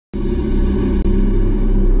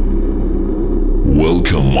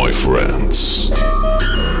Welcome, my friends.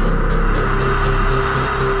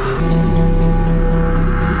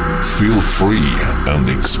 Feel free and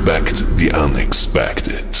expect the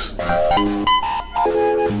unexpected.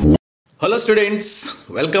 Hello students,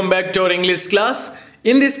 welcome back to our English class.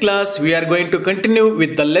 In this class, we are going to continue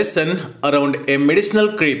with the lesson around a medicinal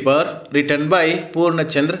creeper written by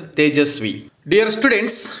Purnachandra Tejasvi. Dear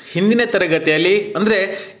students, ಹಿಂದಿನ ತರಗತಿಯಲ್ಲಿ ಅಂದರೆ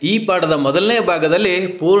ಈ ಪಾಠದ ಮೊದಲನೇ ಭಾಗದಲ್ಲಿ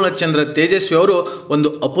ಪೂರ್ಣಚಂದ್ರ ತೇಜಸ್ವಿ ಅವರು ಒಂದು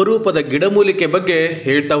ಅಪರೂಪದ ಗಿಡಮೂಲಿಕೆ ಬಗ್ಗೆ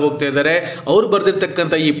ಹೇಳ್ತಾ ಹೋಗ್ತಾ ಇದ್ದಾರೆ. ಅವರು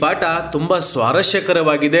ಬರೆದಿರ್ತಕ್ಕಂಥ ಈ ಪಾಠ ತುಂಬ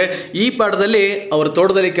ಸ್ವಾರಸ್ಯಕರವಾಗಿದೆ. ಈ ಪಾಠದಲ್ಲಿ ಅವರ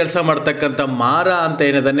ತೋಟದಲ್ಲಿ ಕೆಲಸ ಮಾಡ್ತಕ್ಕಂಥ ಮಾರ ಅಂತ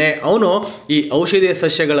ಏನಿದಾನೆ ಅವನು ಈ ಔಷಧೀಯ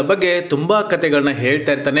ಸಸ್ಯಗಳ ಬಗ್ಗೆ ತುಂಬ ಕಥೆಗಳನ್ನ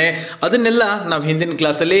ಹೇಳ್ತಾ ಇರ್ತಾನೆ. ಅದನ್ನೆಲ್ಲ ನಾವು ಹಿಂದಿನ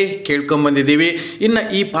ಕ್ಲಾಸಲ್ಲಿ ಕೇಳ್ಕೊಂಡ್ ಬಂದಿದ್ದೀವಿ. ಇನ್ನು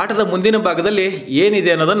ಈ ಪಾಠದ ಮುಂದಿನ ಭಾಗದಲ್ಲಿ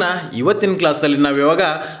ಏನಿದೆ ಅನ್ನೋದನ್ನ ಇವತ್ತಿನ ಕ್ಲಾಸಲ್ಲಿ ನಾವು ಇವಾಗ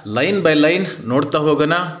ಲೈನ್ ಬೈ ಲೈನ್ ನೋಡ್ತಾ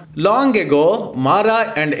ಹೋಗೋಣ. Long ago, Mara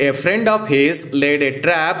and a friend of his laid a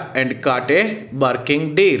trap and caught a barking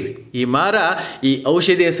deer. ಈ ಮಾರ ಈ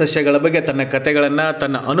ಔಷಧೀಯ ಸಸ್ಯಗಳ ಬಗ್ಗೆ ತನ್ನ ಕಥೆಗಳನ್ನು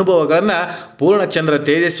ತನ್ನ ಅನುಭವಗಳನ್ನು ಪೂರ್ಣಚಂದ್ರ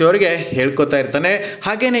ತೇಜಸ್ವಿ ಅವರಿಗೆ ಹೇಳ್ಕೊತಾ ಇರ್ತಾನೆ.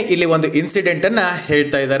 ಹಾಗೇನೆ ಇಲ್ಲಿ ಒಂದು ಇನ್ಸಿಡೆಂಟನ್ನು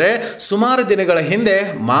ಹೇಳ್ತಾ ಇದ್ದಾರೆ. ಸುಮಾರು ದಿನಗಳ ಹಿಂದೆ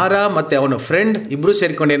ಮಾರ ಮತ್ತು ಅವನ ಫ್ರೆಂಡ್ ಇಬ್ಬರು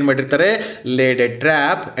ಸೇರ್ಕೊಂಡು ಏನು ಮಾಡಿರ್ತಾರೆ, laid A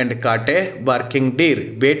trap and cot A barking Deere,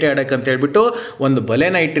 ಬೇಟೆ ಆಡಕ್ಕಂತ ಹೇಳ್ಬಿಟ್ಟು ಒಂದು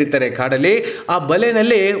ಬಲೆನ ಇಟ್ಟಿರ್ತಾರೆ ಕಾಡಲ್ಲಿ. ಆ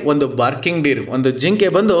ಬಲೆನಲ್ಲಿ ಒಂದು ಬಾರ್ಕಿಂಗ್ ಡೀರ್, ಒಂದು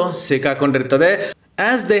ಜಿಂಕೆ ಬಂದು ಸಿಕ್ಕಾಕೊಂಡಿರ್ತದೆ.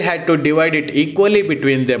 As they had to divide it equally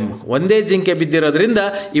between them, ಒಂದೇ ಜಿಂಕೆ ಬಿದ್ದಿರೋದ್ರಿಂದ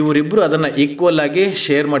ಇವರಿಬ್ಬರು ಅದನ್ನು ಈಕ್ವಲ್ ಆಗಿ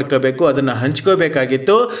ಶೇರ್ ಮಾಡ್ಕೋಬೇಕು, ಅದನ್ನು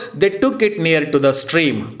ಹಂಚ್ಕೋಬೇಕಾಗಿತ್ತು. ದೆ took it near to the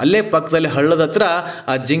stream, ಅಲ್ಲೇ ಪಕ್ಕದಲ್ಲಿ ಹಳ್ಳದ ಹತ್ರ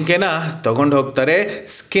ಆ ಜಿಂಕೆನ ತಗೊಂಡು ಹೋಗ್ತಾರೆ.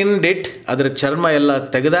 ಸ್ಕಿನ್ಡ್ ಇಟ್, ಅದರ ಚರ್ಮ ಎಲ್ಲ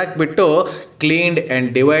ತೆಗೆದಾಕ್ಬಿಟ್ಟು cleaned and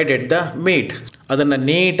divided the meet, ಅದನ್ನು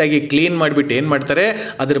ನೀಟಾಗಿ ಕ್ಲೀನ್ ಮಾಡಿಬಿಟ್ಟು ಏನು ಮಾಡ್ತಾರೆ,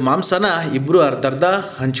 ಅದ್ರ ಮಾಂಸನ ಇಬ್ಬರು ಅರ್ಧ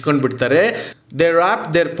ಹಂಚ್ಕೊಂಡು ಬಿಡ್ತಾರೆ. They rap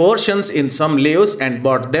there portions in some leaves and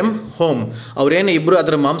bot them home. ಅವ್ರೇನು ಇಬ್ಬರು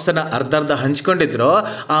ಅದರ ಮಾಂಸನ ಅರ್ಧ ಹಂಚ್ಕೊಂಡಿದ್ರು,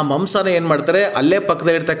 ಆ ಮಾಂಸನ ಏನು ಮಾಡ್ತಾರೆ, ಅಲ್ಲೇ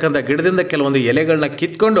ಪಕ್ಕದಲ್ಲಿರ್ತಕ್ಕಂಥ ಗಿಡದಿಂದ ಕೆಲವೊಂದು ಎಲೆಗಳನ್ನ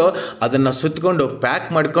ಕಿತ್ಕೊಂಡು ಅದನ್ನು ಸುತ್ತಕೊಂಡು ಪ್ಯಾಕ್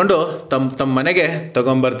ಮಾಡಿಕೊಂಡು ತಮ್ಮ ಮನೆಗೆ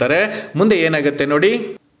ತಗೊಂಬರ್ತಾರೆ. ಮುಂದೆ ಏನಾಗುತ್ತೆ ನೋಡಿ.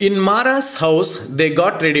 ಇನ್ ಮಾರಾಸ್ house they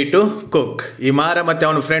got ready to cook. ಈ ಮಾರ ಮತ್ತು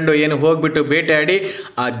ಅವನ ಫ್ರೆಂಡು ಏನು ಹೋಗ್ಬಿಟ್ಟು ಬೇಟೆಯಾಡಿ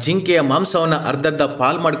ಆ ಜಿಂಕೆಯ ಮಾಂಸವನ್ನು ಅರ್ಧ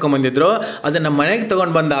ಪಾಲ್ ಮಾಡ್ಕೊಂಬಂದಿದ್ರು. ಅದನ್ನು ಮನೆಗೆ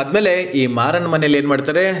ತೊಗೊಂಡು ಬಂದಾದ್ಮೇಲೆ ಈ ಮಾರನ ಮನೇಲಿ ಏನು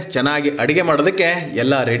ಮಾಡ್ತಾರೆ, ಚೆನ್ನಾಗಿ ಅಡುಗೆ ಮಾಡೋದಕ್ಕೆ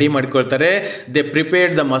ಎಲ್ಲ ರೆಡಿ ಮಾಡ್ಕೊಳ್ತಾರೆ. They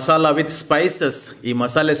prepared the masala with spices. ಈ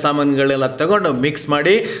ಮಸಾಲೆ ಸಾಮಾನುಗಳೆಲ್ಲ ತಗೊಂಡು ಮಿಕ್ಸ್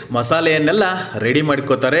ಮಾಡಿ ಮಸಾಲೆಯನ್ನೆಲ್ಲ ರೆಡಿ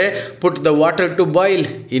ಮಾಡ್ಕೋತಾರೆ. Put the water to boil,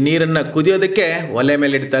 ಈ ನೀರನ್ನು ಕುದಿಯೋದಕ್ಕೆ ಒಲೆ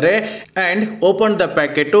ಮೇಲೆ ಇಡ್ತಾರೆ. And open the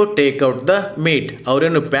packet to take out the meet.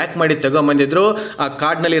 ಅವರೇನು ಪ್ಯಾಕ್ ಮಾಡಿ ತಗೊಂಬಂದಿದ್ರು, ಆ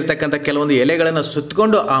ಕಾರ್ಡ್ನಲ್ಲಿ ಇರ್ತಕ್ಕಂಥ ಕೆಲವೊಂದು ಎಲೆಗಳನ್ನು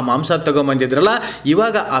ಸುತ್ತಕೊಂಡು ಆ ಮಾಂಸ ತಗೊಂಬಂದಿದ್ರಲ್ಲ,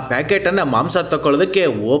 ಇವಾಗ ಆ ಪ್ಯಾಕೆಟನ್ನು ಮಾಂಸ ತಗೊಳ್ಳೋದಕ್ಕೆ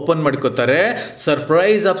ಓಪನ್ ಮಾಡ್ಕೋತಾರೆ.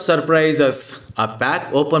 ಸರ್ಪ್ರೈಸ್ ಆಫ್ ಸರ್ಪ್ರೈಸಸ್, ಆ ಪ್ಯಾಕ್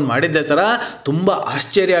ಓಪನ್ ಮಾಡಿದ್ದ ಥರ ತುಂಬ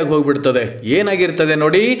ಆಶ್ಚರ್ಯ ಆಗಿ ಹೋಗ್ಬಿಡ್ತದೆ. ಏನಾಗಿರ್ತದೆ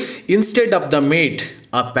ನೋಡಿ, ಇನ್ಸ್ಟೆಡ್ ಆಫ್ ದ ಮೀಟ್,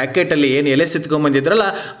 ಆ ಪ್ಯಾಕೆಟಲ್ಲಿ ಏನು ಎಲೆ ಸುತ್ಕೊಂಡ್ಬಂದಿದ್ರಲ್ಲ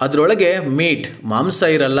ಅದರೊಳಗೆ ಮೀಟ್, ಮಾಂಸ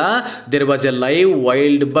ಇರಲ್ಲ. There was A live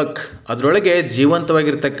wild ಬಕ್, ಅದರೊಳಗೆ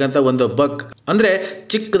ಜೀವಂತವಾಗಿರ್ತಕ್ಕಂಥ ಒಂದು ಬಕ್ ಅಂದರೆ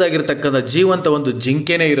ಚಿಕ್ಕದಾಗಿರ್ತಕ್ಕಂಥ ಜೀವಂತ ಒಂದು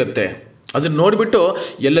ಜಿಂಕೆನೇ ಇರುತ್ತೆ. ಅದನ್ನ ನೋಡಿಬಿಟ್ಟು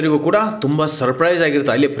ಎಲ್ಲರಿಗೂ ಕೂಡ ತುಂಬ ಸರ್ಪ್ರೈಸ್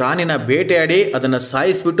ಆಗಿರುತ್ತೆ. ಅಲ್ಲಿ ಪ್ರಾಣಿನ ಬೇಟೆಯಾಡಿ ಅದನ್ನು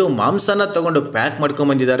ಸಾಯಿಸ್ಬಿಟ್ಟು ಮಾಂಸನ ತಗೊಂಡು ಪ್ಯಾಕ್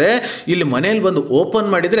ಮಾಡ್ಕೊಂಬಂದಿದ್ದಾರೆ. ಇಲ್ಲಿ ಮನೇಲಿ ಬಂದು ಓಪನ್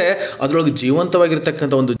ಮಾಡಿದರೆ ಅದರೊಳಗೆ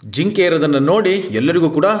ಜೀವಂತವಾಗಿರ್ತಕ್ಕಂಥ ಒಂದು ಜಿಂಕೆ ಇರೋದನ್ನು ನೋಡಿ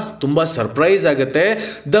ಎಲ್ಲರಿಗೂ ಕೂಡ ತುಂಬ ಸರ್ಪ್ರೈಸ್ ಆಗುತ್ತೆ.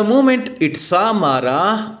 ದ ಮೂಮೆಂಟ್ ಇಟ್ ಸಾ ಮಾರ,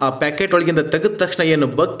 ಆ ಪ್ಯಾಕೆಟ್ ಒಳಗಿಂದ ತೆಗೆದ ತಕ್ಷಣ ಏನು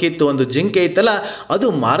ಬಕ್ಕಿತ್ತು, ಒಂದು ಜಿಂಕೆ ಇತ್ತಲ್ಲ, ಅದು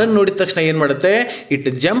ಮಾರನ್ ನೋಡಿದ ತಕ್ಷಣ ಏನು ಮಾಡುತ್ತೆ, it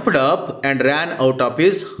jumped up and ran out of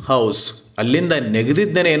his house. ಅಲ್ಲಿಂದ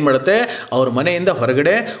ನೆಗೆದಿದ್ದೇನೆ ಏನು ಮಾಡುತ್ತೆ, ಅವ್ರ ಮನೆಯಿಂದ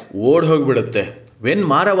ಹೊರಗಡೆ ಓಡ್ ಹೋಗಿಬಿಡುತ್ತೆ. ವೆನ್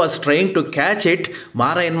ಮಾರ was trying to catch it,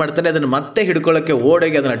 ಮಾರ ಏನು ಮಾಡ್ತಾನೆ, ಅದನ್ನು ಮತ್ತೆ ಹಿಡ್ಕೊಳ್ಳೋಕ್ಕೆ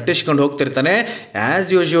ಓಡೋಗಿ ಅದನ್ನು ಅಟ್ಟಿಸ್ಕೊಂಡು ಹೋಗ್ತಿರ್ತಾನೆ. ಆ್ಯಸ್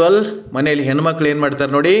ಯೂಶುವಲ್ ಮನೆಯಲ್ಲಿ ಹೆಣ್ಮಕ್ಳು ಏನು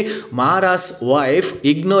ಮಾಡ್ತಾರೆ ನೋಡಿ, ಮಾರಾಸ್ wife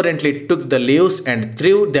ಇಗ್ನೋರೆಂಟ್ಲಿ took the leaves and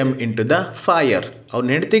ಥ್ರೀವ್ them in to the fire.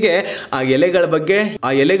 ಅವ್ನ ಹೆಂಡತಿಗೆ ಆ ಎಲೆಗಳ ಬಗ್ಗೆ,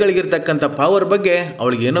 ಆ ಎಲೆಗಳಿಗಿರ್ತಕ್ಕಂಥ ಪವರ್ ಬಗ್ಗೆ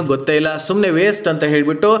ಅವಳಿಗೇನೋ ಗೊತ್ತೇ ಇಲ್ಲ, ಸುಮ್ಮನೆ ವೇಸ್ಟ್ ಅಂತ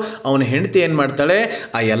ಹೇಳಿಬಿಟ್ಟು ಅವನ ಹೆಂಡತಿ ಏನು ಮಾಡ್ತಾಳೆ,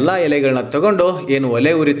 ಆ ಎಲ್ಲ ಎಲೆಗಳನ್ನ ತಗೊಂಡು ಏನು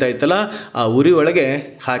ಒಲೆ ಉರಿತಾ ಇತ್ತಲ್ಲ ಆ ಉರಿ ಒಳಗೆ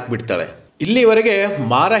ಹಾಕಿಬಿಡ್ತಾಳೆ. ಇಲ್ಲಿವರೆಗೆ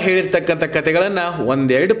ಮಾರ ಹೇಳಿರ್ತಕ್ಕಂಥ ಕಥೆಗಳನ್ನು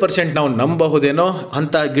 1-2% ನಾವು ನಂಬಬಹುದೇನೋ,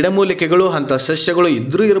 ಅಂಥ ಗಿಡಮೂಲಿಕೆಗಳು ಅಂಥ ಸಸ್ಯಗಳು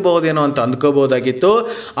ಇದ್ರೂ ಇರಬಹುದೇನೋ ಅಂತ ಅಂದ್ಕೋಬಹುದಾಗಿತ್ತು.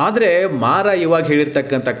 ಆದರೆ ಮಾರ ಇವಾಗ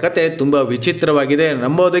ಹೇಳಿರ್ತಕ್ಕಂಥ ಕತೆ ತುಂಬ ವಿಚಿತ್ರವಾಗಿದೆ,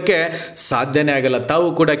 ನಂಬೋದಕ್ಕೆ ಸಾಧ್ಯನೇ ಆಗಲ್ಲ. ತಾವು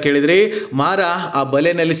ಕೂಡ ಕೇಳಿದ್ರಿ, ಮಾರ ಆ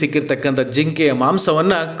ಬಲೆನಲ್ಲಿ ಸಿಕ್ಕಿರ್ತಕ್ಕಂಥ ಜಿಂಕೆಯ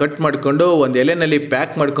ಮಾಂಸವನ್ನು ಕಟ್ ಮಾಡಿಕೊಂಡು ಒಂದು ಎಲೆನಲ್ಲಿ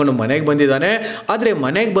ಪ್ಯಾಕ್ ಮಾಡಿಕೊಂಡು ಮನೆಗೆ ಬಂದಿದ್ದಾನೆ. ಆದರೆ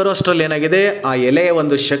ಮನೆಗೆ ಬರೋ ಅಷ್ಟರಲ್ಲಿ ಏನಾಗಿದೆ, ಆ ಎಲೆಯ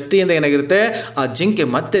ಒಂದು ಶಕ್ತಿಯಿಂದ ಏನಾಗಿರುತ್ತೆ, ಆ ಜಿಂಕೆ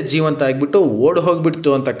ಮತ್ತೆ ಜೀವಂತ ಆಗಿಬಿಟ್ಟು ಓಡ್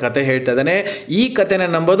ಹೋಗ್ಬಿಡ್ತು ಅಂತ ಕತೆ ಹೇಳ್ತಾ ಇದ್ದಾನೆ. ಈ ಕಥೆನ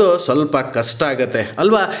ನಂಬೋದು ಸ್ವಲ್ಪ ಕಷ್ಟ ಆಗುತ್ತೆ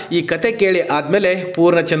ಅಲ್ವಾ. ಈ ಕತೆ ಕೇಳಿ ಆದ್ಮೇಲೆ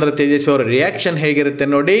ಪೂರ್ಣಚಂದ್ರ ತೇಜಸ್ವಿ ಅವರ ರಿಯಾಕ್ಷನ್ ಹೇಗಿರುತ್ತೆ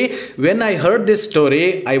ನೋಡಿ. When I heard this story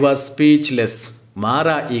I was speechless. ಮಾರ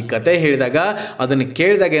ಈ ಕತೆ ಹೇಳಿದಾಗ ಅದನ್ನು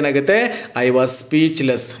ಕೇಳಿದಾಗ ಏನಾಗುತ್ತೆ, ಐ ವಾಸ್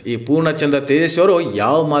ಸ್ಪೀಚ್ಲೆಸ್. ಈ ಪೂರ್ಣಚಂದ್ರ ತೇಜಸ್ವಿ ಅವರು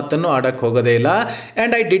ಯಾವ ಮಾತನ್ನು ಆಡಕ್ಕೆ ಹೋಗೋದೇ ಇಲ್ಲ.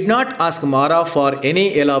 And I did not ask ಮಾರಾ for any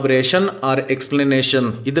elaboration R explanation.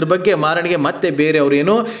 ಇದ್ರ ಬಗ್ಗೆ ಮಾರನಿಗೆ ಮತ್ತೆ ಬೇರೆ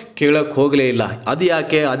ಅವರೇನು ಕೇಳೋಕೆ ಹೋಗಲೇ ಇಲ್ಲ.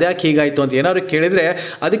 ಅದ್ಯಾಕೆ ಹೀಗಾಯ್ತು ಅಂತ ಏನಾದ್ರು ಕೇಳಿದರೆ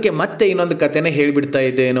ಅದಕ್ಕೆ ಮತ್ತೆ ಇನ್ನೊಂದು ಕತೆನೇ ಹೇಳಿಬಿಡ್ತಾ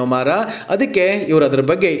ಇದ್ದೆ ಏನೋ ಮಾರ. ಅದಕ್ಕೆ ಇವರು ಅದ್ರ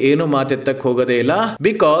ಬಗ್ಗೆ ಏನು ಮಾತೆತ್ತಕ್ಕೆ ಹೋಗೋದೇ ಇಲ್ಲ.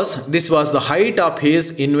 Because this was the height of his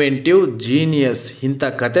ಇನ್ವೆಂಟಿವ್ genius. ಇಂಥ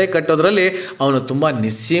ಕತೆ ಕಟ್ಟೋದ್ರಲ್ಲಿ ಅವನು ತುಂಬ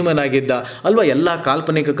ನಿಸ್ಸೀಮನಾಗಿದ್ದ ಅಲ್ವಾ. ಎಲ್ಲ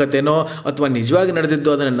ಕಾಲ್ಪನಿಕ ಕಥೆನೋ ಅಥವಾ ನಿಜವಾಗಿ ನಡೆದಿದ್ದು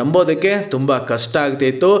ಅದನ್ನು ನಂಬೋದಕ್ಕೆ ತುಂಬ ಕಷ್ಟ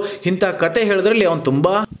ಆಗ್ತಿತ್ತು. ಇಂಥ ಕತೆ ಹೇಳೋದ್ರಲ್ಲಿ ಅವನು ತುಂಬ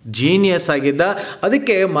ಜೀನಿಯಸ್ ಆಗಿದ್ದ.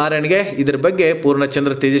 ಅದಕ್ಕೆ ಮಾರನಿಗೆ ಇದ್ರ ಬಗ್ಗೆ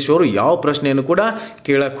ಪೂರ್ಣಚಂದ್ರ ತೇಜಸ್ವಿ ಅವರು ಯಾವ ಪ್ರಶ್ನೆಯನ್ನು ಕೂಡ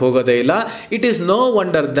ಕೇಳಕ್ಕೆ ಹೋಗೋದೇ ಇಲ್ಲ. It is no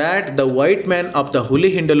wonder that the white man of the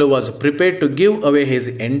ಹುಲಿಹಿಂಡಲು was prepared to give away his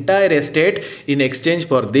entire estate in exchange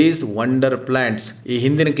for these wonder plants. ಈ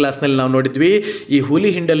ಹಿಂದಿನ ಕ್ಲಾಸ್ನಲ್ಲಿ ನಾವು ನೋಡಿದ್ವಿ, ಈ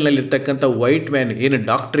ಹುಲಿಹಿಂಡಲ್ನಲ್ಲಿ ಇರ್ತಕ್ಕಂಥ ವೈಟ್ ಮ್ಯಾನ್ ಏನು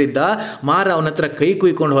ಡಾಕ್ಟರ್ ಇದ್ದ, ಮಾರ ಅವನ ಹತ್ರ ಕೈ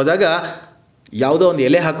ಕುಯ್ಕೊಂಡು ಹೋದಾಗ ಯಾವುದೋ ಒಂದು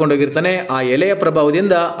ಎಲೆ ಹಾಕ್ಕೊಂಡೋಗಿರ್ತಾನೆ. ಆ ಎಲೆಯ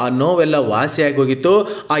ಪ್ರಭಾವದಿಂದ ಆ ನೋವೆಲ್ಲ ವಾಸಿಯಾಗಿ ಹೋಗಿತ್ತು.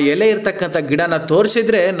 ಆ ಎಲೆ ಇರ್ತಕ್ಕಂಥ ಗಿಡನ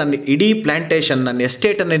ತೋರಿಸಿದ್ರೆ ನನ್ನ ಇಡೀ ಪ್ಲಾಂಟೇಶನ್, ನನ್ನ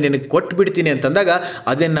ಎಸ್ಟೇಟನ್ನು ನಿನಗೆ ಕೊಟ್ಟು ಬಿಡ್ತೀನಿ ಅಂತಂದಾಗ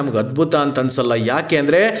ಅದೇನು ನಮ್ಗೆ ಅದ್ಭುತ ಅಂತ ಅನ್ಸಲ್ಲ. ಯಾಕೆ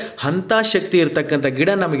ಅಂದರೆ ಅಂಥ ಶಕ್ತಿ ಇರ್ತಕ್ಕಂಥ ಗಿಡ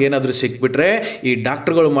ನಮಗೇನಾದರೂ ಸಿಕ್ಬಿಟ್ರೆ ಈ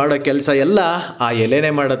ಡಾಕ್ಟ್ರುಗಳು ಮಾಡೋ ಕೆಲಸ ಎಲ್ಲ ಆ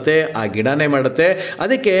ಎಲೆನೇ ಮಾಡುತ್ತೆ, ಆ ಗಿಡನೇ ಮಾಡುತ್ತೆ.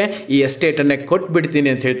 ಅದಕ್ಕೆ ಈ ಎಸ್ಟೇಟನ್ನೇ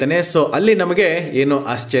ಕೊಟ್ಬಿಡ್ತೀನಿ ಅಂತ ಹೇಳ್ತಾನೆ. ಸೊ ಅಲ್ಲಿ ನಮಗೆ ಏನು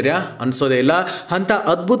ಆಶ್ಚರ್ಯ ಅನಿಸೋದೇ ಇಲ್ಲ. ಅಂಥ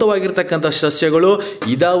ಅದ್ಭುತವಾಗಿರ್ತಕ್ಕಂಥ ಸಸ್ಯಗಳು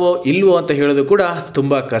ಇದಾವೋ ಇಲ್ವೋ ಅಂತ ಹೇಳೋದು ಕೂಡ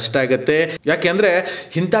ತುಂಬಾ ಕಷ್ಟ ಆಗುತ್ತೆ. ಯಾಕೆಂದ್ರೆ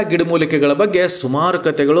ಇಂಥ ಗಿಡಮೂಲಿಕೆಗಳ ಬಗ್ಗೆ ಸುಮಾರು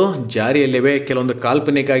ಕಥೆಗಳು ಜಾರಿಯಲ್ಲಿವೆ. ಕೆಲವೊಂದು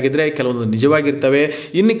ಕಾಲ್ಪನಿಕ ಆಗಿದ್ರೆ, ಕೆಲವೊಂದು ನಿಜವಾಗಿರ್ತವೆ,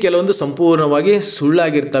 ಇನ್ನು ಕೆಲವೊಂದು ಸಂಪೂರ್ಣವಾಗಿ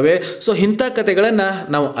ಸುಳ್ಳಾಗಿರ್ತವೆ. ಸೊ ಇಂಥ ಕಥೆಗಳನ್ನ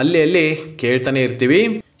ನಾವು ಅಲ್ಲಿ ಕೇಳ್ತಾನೆ ಇರ್ತೀವಿ.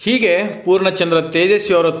 ಹೀಗೆ ಪೂರ್ಣಚಂದ್ರ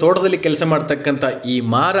ತೇಜಸ್ವಿ ಅವರ ತೋಟದಲ್ಲಿ ಕೆಲಸ ಮಾಡ್ತಕ್ಕಂಥ ಈ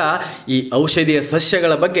ಮಾರ ಈ ಔಷಧಿಯ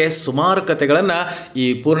ಸಸ್ಯಗಳ ಬಗ್ಗೆ ಸುಮಾರು ಕಥೆಗಳನ್ನು ಈ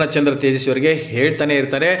ಪೂರ್ಣಚಂದ್ರ ತೇಜಸ್ವಿ ಅವರಿಗೆ ಹೇಳ್ತಾನೆ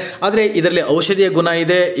ಇರ್ತಾರೆ. ಆದರೆ ಇದರಲ್ಲಿ ಔಷಧಿಯ ಗುಣ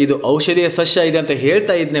ಇದೆ, ಇದು ಔಷಧಿಯ ಸಸ್ಯ ಇದೆ ಅಂತ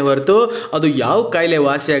ಹೇಳ್ತಾ ಇದ್ನೇ ಹೊರತು ಅದು ಯಾವ ಕಾಯಿಲೆ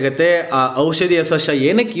ವಾಸಿ ಆಗುತ್ತೆ, ಆ ಔಷಧಿಯ ಸಸ್ಯ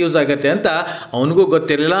ಏನಕ್ಕೆ ಯೂಸ್ ಆಗುತ್ತೆ ಅಂತ ಅವನಿಗೂ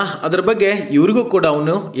ಗೊತ್ತಿರಲಿಲ್ಲ. ಅದ್ರ ಬಗ್ಗೆ ಇವ್ರಿಗೂ ಕೂಡ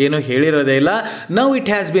ಅವನು ಏನು ಹೇಳಿರೋದೇ ಇಲ್ಲ. Now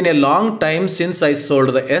it has been A long time since I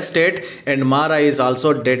sold the estate and ಮಾರಾ is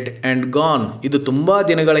also dead and gone. ಇದು ತುಂಬಾ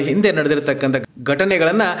ದಿನಗಳ ಹಿಂದೆ ನಡೆದಿರತಕ್ಕಂಥ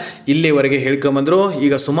ಘಟನೆಗಳನ್ನ ಇಲ್ಲಿವರೆಗೆ ಹೇಳ್ಕೊಂಬಂದ್ರು.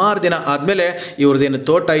 ಈಗ ಸುಮಾರು ದಿನ ಆದ್ಮೇಲೆ ಇವ್ರದ್ದೇನು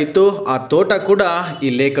ತೋಟ ಇತ್ತು, ಆ ತೋಟ ಕೂಡ ಈ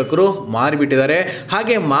ಲೇಖಕರು ಮಾರಿಬಿಟ್ಟಿದ್ದಾರೆ.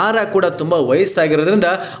 ಹಾಗೆ ಮಾರ ಕೂಡ ತುಂಬಾ ವಯಸ್ಸಾಗಿರೋದ್ರಿಂದ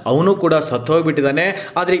ಅವನು ಕೂಡ ಸತ್ತೋಗ್ಬಿಟ್ಟಿದ್ದಾನೆ.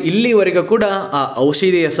 ಆದರೆ ಇಲ್ಲಿವರೆಗೂ ಕೂಡ ಆ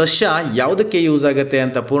ಔಷಧೀಯ ಸಸ್ಯ ಯಾವುದಕ್ಕೆ ಯೂಸ್ ಆಗುತ್ತೆ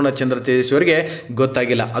ಅಂತ ಪೂರ್ಣಚಂದ್ರ ತೇಜಸ್ವಿ ಅವರಿಗೆ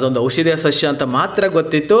ಗೊತ್ತಾಗಿಲ್ಲ. ಅದೊಂದು ಔಷಧೀಯ ಸಸ್ಯ ಅಂತ ಮಾತ್ರ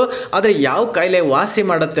ಗೊತ್ತಿತ್ತು, ಆದರೆ ಯಾವ ಕಾಯಿಲೆ ವಾಸಿ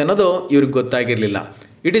ಮಾಡುತ್ತೆ ಅನ್ನೋದು ಇವ್ರಿಗೆ ಗೊತ್ತಾಗಿರಲಿಲ್ಲ.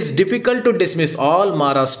 It is difficult to dismiss all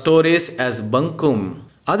ಮಾರಾ ಸ್ಟೋರೀಸ್ ಆಸ್ ಬಂಕುಮ್.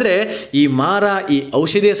 ಆದರೆ ಈ ಮಾರ ಈ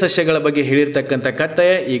ಔಷಧೀಯ ಸಸ್ಯಗಳ ಬಗ್ಗೆ ಹೇಳಿರ್ತಕ್ಕಂಥ ಕಥೆ,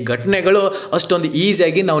 ಈ ಘಟನೆಗಳು ಅಷ್ಟೊಂದು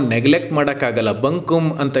ಈಸಿಯಾಗಿ ನಾವು ನೆಗ್ಲೆಕ್ಟ್ ಮಾಡೋಕ್ಕಾಗಲ್ಲ. ಬಂಕುಮ್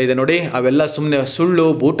ಅಂತ ಇದೆ ನೋಡಿ, ಅವೆಲ್ಲ ಸುಮ್ಮನೆ ಸುಳ್ಳು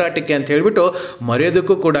ಬೂಟಾಟಿಕೆ ಅಂತ ಹೇಳ್ಬಿಟ್ಟು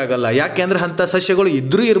ಮರೆಯೋದಕ್ಕೂ ಕೂಡ ಆಗಲ್ಲ. ಯಾಕೆ ಅಂದರೆ ಅಂಥ ಸಸ್ಯಗಳು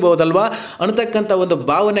ಇದ್ರೂ ಇರ್ಬೋದಲ್ವಾ ಅನ್ನತಕ್ಕಂಥ ಒಂದು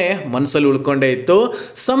ಭಾವನೆ ಮನಸ್ಸಲ್ಲಿ ಉಳ್ಕೊಂಡೇ ಇತ್ತು.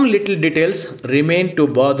 Some little details remain to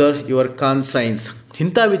bother your conscience.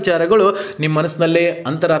 ಇಂಥ ವಿಚಾರಗಳು ನಿಮ್ಮ ಮನಸ್ಸಿನಲ್ಲಿ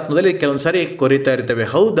ಅಂತರಾತ್ಮದಲ್ಲಿ ಕೆಲವೊಂದು ಸಾರಿ ಕೊರಿತಾ ಇರ್ತವೆ.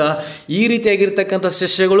 ಹೌದಾ, ಈ ರೀತಿಯಾಗಿರ್ತಕ್ಕಂಥ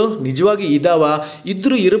ಸಸ್ಯಗಳು ನಿಜವಾಗಿ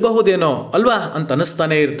ಇದ್ರೂ ಇರಬಹುದೇನೋ ಅಲ್ವಾ ಅಂತ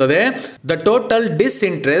ಅನಿಸ್ತಾನೆ ಇರ್ತದೆ. ದ ಟೋಟಲ್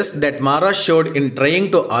ಡಿಸ್ಇಂಟ್ರೆಸ್ಟ್ ದಟ್ ಮಾರಾ showed in trying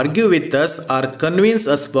to argue with us R convince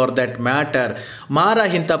us for that matter. ಮಾರ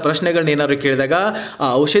ಇಂಥ ಪ್ರಶ್ನೆಗಳನ್ನ ಏನಾದ್ರು ಕೇಳಿದಾಗ, ಆ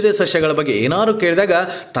ಔಷಧಿ ಸಸ್ಯಗಳ ಬಗ್ಗೆ ಏನಾದ್ರು ಕೇಳಿದಾಗ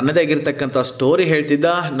ತನ್ನದೇ ಆಗಿರ್ತಕ್ಕಂಥ ಸ್ಟೋರಿ ಹೇಳ್ತಿದ್ದ.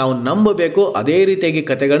 ನಾವು ನಂಬಬೇಕು, ಅದೇ ರೀತಿಯಾಗಿ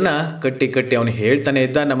ಕಥೆಗಳನ್ನ ಕಟ್ಟಿ ಅವನು ಹೇಳ್ತಾನೆ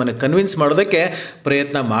ಇದ್ದ, ನಮ್ಮನ್ನು ಕನ್ವಿನ್ಸ್ ಮಾಡೋದಕ್ಕೆ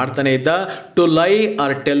ಪ್ರಯತ್ನ ಮಾಡ್ತಾನೆ ಇದ್ದ. ಟು ಲೈ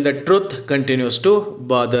R tell the truth continuous to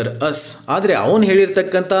bother us. ಆದರೆ ಅವನು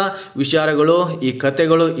ಹೇಳಿರ್ತಕ್ಕಂಥ ವಿಚಾರಗಳು, ಈ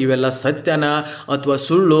ಕಥೆಗಳು ಇವೆಲ್ಲ ಸತ್ಯನ ಅಥವಾ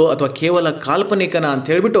ಸುಳ್ಳು ಅಥವಾ ಕೇವಲ ಕಾಲ್ಪನಿಕನ ಅಂತ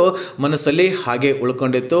ಹೇಳ್ಬಿಟ್ಟು ಮನಸ್ಸಲ್ಲಿ ಹಾಗೆ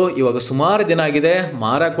ಉಳ್ಕೊಂಡಿತ್ತು. ಇವಾಗ ಸುಮಾರು ದಿನ ಆಗಿದೆ,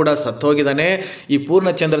 ಮಾರ ಕೂಡ ಸತ್ತೋಗಿದ್ದಾನೆ. ಈ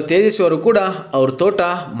ಪೂರ್ಣಚಂದ್ರ ತೇಜಸ್ವಿ ಅವರು ಕೂಡ ಅವ್ರ ತೋಟ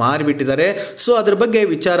ಮಾರಿಬಿಟ್ಟಿದ್ದಾರೆ. ಸೊ ಅದ್ರ ಬಗ್ಗೆ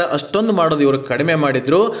ವಿಚಾರ ಅಷ್ಟೊಂದು ಮಾಡೋದು ಇವರು ಕಡಿಮೆ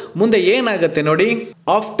ಮಾಡಿದ್ರು. ಮುಂದೆ ಏನಾಗುತ್ತೆ ನೋಡಿ.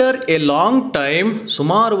 ಆಫ್ಟರ್ ಎ ಲಾಂಗ್ ಟೈಮ್,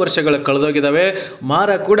 ಸುಮಾರು ವರ್ಷಗಳು ಕಳೆದೋಗಿದ್ದಾವೆ,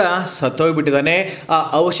 ಮಾರ ಕೂಡ ಸತ್ತೋಗ್ಬಿಟ್ಟಿದ್ದಾನೆ. ಆ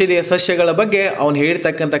ಔಷಧಿಯ ಸಸ್ಯಗಳ ಬಗ್ಗೆ ಅವನು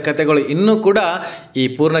ಹೇಳಿರ್ತಕ್ಕಂಥ ಕಥೆಗಳು ಇನ್ನೂ ಕೂಡ ಈ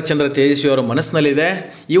ಪೂರ್ಣಚಂದ್ರ ತೇಜಸ್ವಿ ಅವರ ಮನಸ್ಸಿನಲ್ಲಿದೆ.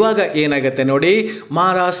 ಇವಾಗ ಏನಾಗುತ್ತೆ ನೋಡಿ.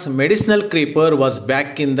 ಮಾರಾಸ್ medicinal creeper was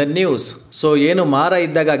back in the news. So ಏನು ಮಾರ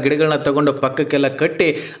ಇದ್ದಾಗ ಗಿಡಗಳನ್ನ ತಗೊಂಡು ಪಕ್ಕಕ್ಕೆಲ್ಲ ಕಟ್ಟಿ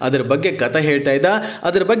ಅದ್ರ ಬಗ್ಗೆ ಕಥೆ ಹೇಳ್ತಾ ಇದ್ದ,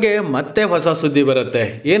 ಅದ್ರ ಬಗ್ಗೆ ಮತ್ತೆ ಹೊಸ ಸುದ್ದಿ ಬರುತ್ತೆ.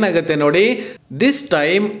 ಏನಾಗುತ್ತೆ ನೋಡಿ. ದಿಸ್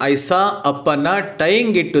ಟೈಮ್ ಐ ಸಾ ಅಪ್ಪನ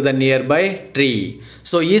tying it to the near by tree.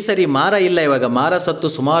 So ಈ ಸರಿ ಮಾರ ಇಲ್ಲ, ಇವಾಗ ಮಾರ ಸತ್ತು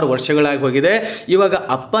ಸುಮಾರು ವರ್ಷಗಳಾಗಿ ಹೋಗಿದೆ. ಇವಾಗ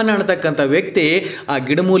ಅಪ್ಪನ ಅನ್ನತಕ್ಕಂಥ ವ್ಯಕ್ತಿ ಆ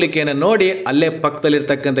ಗಿಡಮೂಲಿಕೆಯನ್ನು ನೋಡಿ ಅಲ್ಲೇ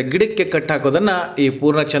ಪಕ್ಕದಲ್ಲಿರ್ತಕ್ಕಂಥ ಗಿಡಕ್ಕೆ ಕಟ್ಟಾಕೋದನ್ನ ಈ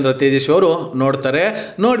ಪೂರ್ಣಚಂದ್ರ ತೇಜಸ್ವಿ ಅವರು ನೋಡ್ತಾರೆ.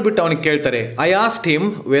 ನೋಡ್ಬಿಟ್ಟು ಅವನಿಗೆ ಕೇಳ್ತಾರೆ, I asked him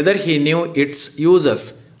weather he knew it's uses.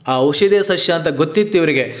 ಆ ಔಷಧೀಯ ಸಸ್ಯ ಅಂತ ಗೊತ್ತಿತ್ತು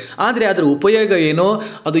ಇವರಿಗೆ. ಆದರೆ ಅದರ ಉಪಯೋಗ ಏನು,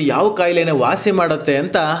 ಅದು ಯಾವ ಕಾಯಿಲೆನ ವಾಸಿ ಮಾಡುತ್ತೆ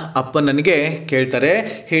ಅಂತ ಅಪ್ಪ ನನಗೆ ಕೇಳ್ತಾರೆ.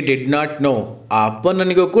 He did not no. ಆ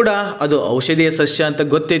ಅಪ್ಪನಿಗೂ ಕೂಡ ಅದು ಔಷಧೀಯ ಸಸ್ಯ ಅಂತ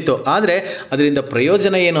ಗೊತ್ತಿತ್ತು, ಆದರೆ ಅದರಿಂದ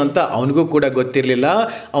ಪ್ರಯೋಜನ ಏನು ಅಂತ ಅವನಿಗೂ ಕೂಡ ಗೊತ್ತಿರಲಿಲ್ಲ.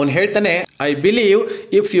 ಅವನು ಹೇಳ್ತಾನೆ, I believe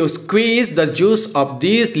if you squeeze the juice of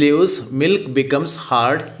these leaves milk becomes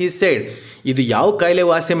hard, he seed. ಇದು ಯಾವ ಕಾಯಿಲೆ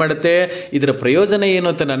ವಾಸಿ ಮಾಡುತ್ತೆ, ಇದರ ಪ್ರಯೋಜನ ಏನು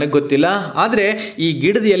ಅಂತ ನನಗೆ ಗೊತ್ತಿಲ್ಲ, ಆದರೆ ಈ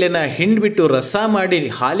ಗಿಡದ ಎಲೆನ ಹಿಂಡ್ಬಿಟ್ಟು ರಸ ಮಾಡಿ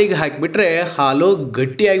ಹಾಲಿಗೆ ಹಾಕಿಬಿಟ್ರೆ ಹಾಲು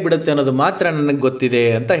ಗಟ್ಟಿಯಾಗಿಬಿಡುತ್ತೆ ಅನ್ನೋದು ಮಾತ್ರ ನನಗೆ ಗೊತ್ತಿದೆ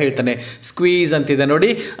ಅಂತ ಹೇಳ್ತಾನೆ. ಸ್ಕ್ವೀಸ್ ಅಂತಿದೆ ನೋಡಿ,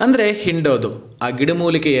 ಅಂದರೆ ಹಿಂಡೋದು. ಆ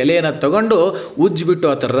ಗಿಡಮೂಲಿಕೆ ಎಲೆಯನ್ನು ತಗೊಂಡು ಉಜ್ಜಿಬಿಟ್ಟು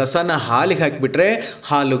ಅದರ ರಸನ ಹಾಲಿಗೆ ಹಾಕಿಬಿಟ್ರೆ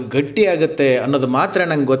ಹಾಲು ಗಟ್ಟಿಯಾಗುತ್ತೆ ಅನ್ನೋದು ಮಾತ್ರ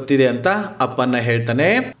ನಂಗೆ ಗೊತ್ತಿದೆ ಅಂತ ಅಪ್ಪನ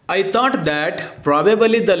ಹೇಳ್ತಾನೆ. I thought that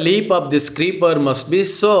ಪ್ರಾಬೆಬಲಿ the leap of this creeper must be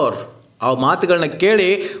ಸೋರ್. ಆ ಮಾತುಗಳನ್ನ ಕೇಳಿ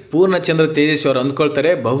ಪೂರ್ಣಚಂದ್ರ ತೇಜಸ್ವಿ ಅವರು ಅಂದ್ಕೊಳ್ತಾರೆ,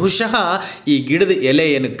 ಬಹುಶಃ ಈ ಗಿಡದ ಎಲೆ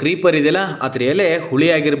ಏನು ಕ್ರೀಪರ್ ಇದೆಯಲ್ಲ ಅದರ ಎಲೆ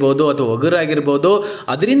ಹುಳಿಯಾಗಿರ್ಬೋದು ಅಥವಾ ಒಗರಾಗಿರ್ಬೋದು,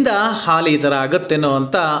 ಅದರಿಂದ ಹಾಲು ಈ ಥರ ಆಗುತ್ತೇನೋ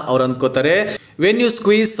ಅಂತ ಅವ್ರು ಅಂದ್ಕೋತಾರೆ. When you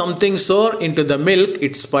squeeze something ಸೋರ್ in to the milk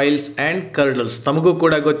it ಸ್ಪೈಲ್ಸ್ and ಕರ್ಡಲ್ಸ್. ತಮಗೂ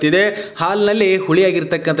ಕೂಡ ಗೊತ್ತಿದೆ, ಹಾಲಿನಲ್ಲಿ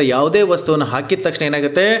ಹುಳಿಯಾಗಿರ್ತಕ್ಕಂಥ ಯಾವುದೇ ವಸ್ತುವನ್ನು ಹಾಕಿದ ತಕ್ಷಣ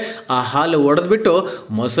ಏನಾಗುತ್ತೆ, ಆ ಹಾಲು ಒಡೆದ್ಬಿಟ್ಟು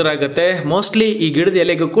ಮೊಸರಾಗುತ್ತೆ. ಮೋಸ್ಟ್ಲಿ ಈ ಗಿಡದ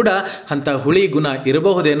ಎಲೆಗೂ ಕೂಡ ಅಂಥ ಹುಳಿ ಗುಣ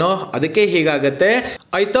ಇರಬಹುದೇನೋ, ಅದಕ್ಕೆ ಹೀಗಾಗತ್ತೆ.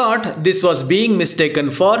 I thought this was being mistaken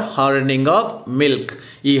for hardening of milk.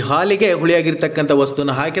 ಈ ಹಾಲಿಗೆ ಹುಳಿಯಾಗಿರ್ತಕ್ಕಂಥ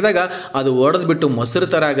ವಸ್ತುನ ಹಾಕಿದಾಗ ಅದು ಒಡೆದ್ಬಿಟ್ಟು ಮೊಸರು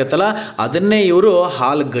ಥರ ಆಗುತ್ತಲ್ಲ, ಅದನ್ನೇ ಇವರು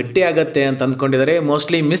ಹಾಲು ಗಟ್ಟಿ ಆಗತ್ತೆ ಅಂತ ಅಂದ್ಕೊಂಡಿದ್ದಾರೆ.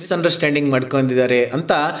 ಮೋಸ್ಟ್ಲಿ ಮಿಸ್ಅಂಡರ್ಸ್ಟ್ಯಾಂಡಿಂಗ್ ಮಾಡ್ಕೊಂಡಿದ್ದಾರೆ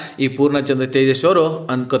ಅಂತ ಈ ಪೂರ್ಣಚಂದ್ರ ತೇಜಸ್ವಿ ಅವರು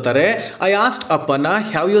ಅಂದ್ಕೋತಾರೆ. ಐ ಆಸ್ಕ್ಡ್ ಅಪ್ಪನ,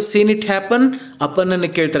 have you seen it happen? ಅಪ್ಪನನ್ನು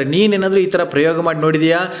ಕೇಳ್ತಾರೆ, ನೀನೇನಾದರೂ ಈ ಥರ ಪ್ರಯೋಗ ಮಾಡಿ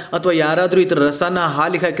ನೋಡಿದೀಯಾ, ಅಥವಾ ಯಾರಾದರೂ ಈ ಥರ ರಸನ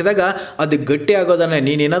ಹಾಲಿಗೆ ಹಾಕಿದಾಗ ಅದು ಗಟ್ಟಿ ಆಗೋದನ್ನ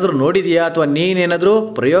ನೀನೇನಾದರೂ ನೋಡಿದೀಯಾ, ಅಥವಾ ನೀನೇನಾದರೂ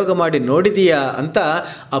ಪ್ರಯೋಗ ಮಾಡಿ ನೋಡಿದೀಯಾ ಅಂತ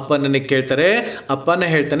ಅಪ್ಪನನ್ನು ಕೇಳ್ತಾರೆ. ಅಪ್ಪನ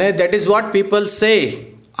ಹೇಳ್ತಾನೆ, that is what people say.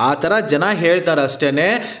 ಆ ಥರ ಜನ ಹೇಳ್ತಾರೆ ಅಷ್ಟೇ.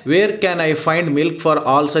 Where can I find milk for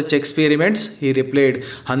all such experiments, he replied.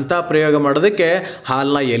 ಅಂಥ ಪ್ರಯೋಗ ಮಾಡೋದಕ್ಕೆ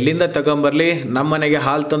ಹಾಲನ್ನ ಎಲ್ಲಿಂದ ತಗೊಂಬರಲಿ, ನಮ್ಮ ಮನೆಗೆ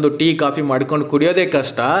ಹಾಲು ತಂದು ಟೀ ಕಾಫಿ ಮಾಡ್ಕೊಂಡು ಕುಡಿಯೋದೇ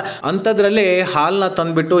ಕಷ್ಟ, ಅಂಥದ್ರಲ್ಲಿ ಹಾಲನ್ನ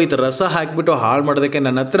ತಂದುಬಿಟ್ಟು ಈ ಥರ ರಸ ಹಾಕಿಬಿಟ್ಟು ಹಾಳು ಮಾಡೋದಕ್ಕೆ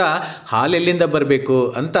ನನ್ನ ಹತ್ರ ಹಾಲು ಎಲ್ಲಿಂದ ಬರಬೇಕು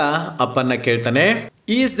ಅಂತ ಅಪ್ಪನ ಕೇಳ್ತಾನೆ.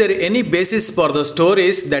 Is there any basis for the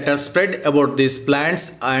stories that are spread about these plants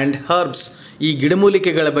and herbs? ಈ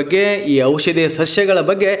ಗಿಡಮೂಲಿಕೆಗಳ ಬಗ್ಗೆ, ಈ ಔಷಧೀಯ ಸಸ್ಯಗಳ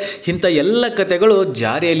ಬಗ್ಗೆ ಇಂಥ ಎಲ್ಲ ಕಥೆಗಳು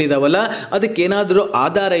ಜಾರಿಯಲ್ಲಿದ್ದಾವಲ್ಲ, ಅದಕ್ಕೇನಾದರೂ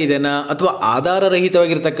ಆಧಾರ ಇದೆನಾ ಅಥವಾ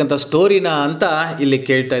ಆಧಾರರಹಿತವಾಗಿರ್ತಕ್ಕಂಥ ಸ್ಟೋರಿನಾ ಅಂತ ಇಲ್ಲಿ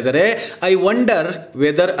ಕೇಳ್ತಾ ಇದ್ದಾರೆ. I wonder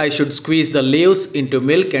whether I should squeeze the lives in two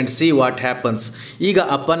milk and see what happens. ಈಗ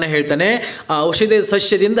ಅಪ್ಪನ ಹೇಳ್ತಾನೆ, ಆ ಔಷಧೀಯ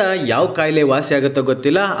ಸಸ್ಯದಿಂದ ಯಾವ ಕಾಯಿಲೆ ವಾಸಿ ಆಗುತ್ತೋ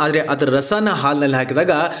ಗೊತ್ತಿಲ್ಲ, ಆದರೆ ಅದರ ರಸನ ಹಾಲಿನಲ್ಲಿ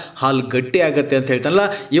ಹಾಕಿದಾಗ ಹಾಲು ಗಟ್ಟಿ ಆಗುತ್ತೆ ಅಂತ ಹೇಳ್ತಾನಲ್ಲ.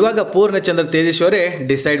 ಇವಾಗ ಪೂರ್ಣಚಂದ್ರ ತೇಜಸ್ವಿ ಅವರೇ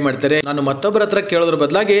ಡಿಸೈಡ್ ಮಾಡ್ತಾರೆ, ನಾನು ಮತ್ತೊಬ್ಬರ ಹತ್ರ ಕೇಳೋದ್ರ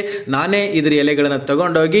ಬದಲಾಗಿ ನಾನೇ ಇದರ ಎಲೆಗಳನ್ನು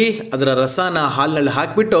ತಗೊಂಡೋಗಿ ಅದರ ರಸನ ಹಾಲಿನಲ್ಲಿ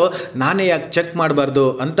ಹಾಕಿಬಿಟ್ಟು ನಾನೇ ಯಾಕೆ ಚೆಕ್ ಮಾಡಬಾರ್ದು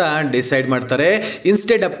ಅಂತ ಡಿಸೈಡ್ ಮಾಡ್ತಾರೆ.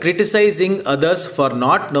 Instead of criticising others for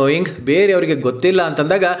not knowing, ಬೇರೆಯವರಿಗೆ ಗೊತ್ತಿಲ್ಲ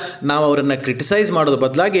ಅಂತಂದಾಗ ನಾವು ಅವರನ್ನು ಕ್ರಿಟಿಸೈಸ್ ಮಾಡೋದ್ರ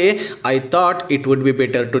ಬದಲಾಗಿ I thought it would be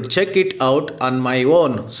better to check it out on my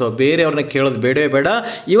own. So ಬೇರೆಯವ್ರನ್ನ ಕೇಳೋದು ಬೇಡವೇ ಬೇಡ,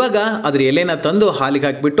 ಇವಾಗ ಅದ್ರ ಎಲೆನ ತಂದು ಹಾಲಿಗೆ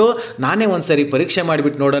ಹಾಕಿಬಿಟ್ಟು ನಾನೇ ಒಂದ್ಸರಿ ಪರೀಕ್ಷೆ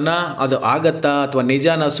ಮಾಡಿಬಿಟ್ಟು ನೋಡೋಣ, ಅದು ಆಗತ್ತಾ ಅಥವಾ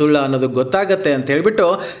ನಿಜಾನ ಸುಳ್ಳ ಅನ್ನೋದು ಗೊತ್ತಾಗತ್ತೆ ಅಂತ ಹೇಳ್ಬಿಟ್ಟು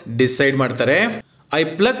ಡಿಸೈಡ್ ಮಾಡ್ತಾರೆ. I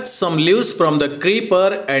plucked some leaves from the creeper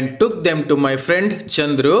and took them to my friend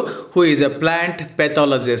Chandru, who is a plant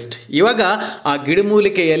pathologist. ಇವಾಗ ಆ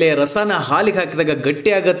ಗಿಡಮೂಲಿಕೆ ಎಲೆ ರಸನ ಹಾಲಿಗೆ ಹಾಕಿದಾಗ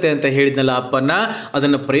ಗಟ್ಟಿ ಆಗತ್ತೆ ಅಂತ ಹೇಳಿದ್ನಲ್ಲ ಅಪ್ಪನ,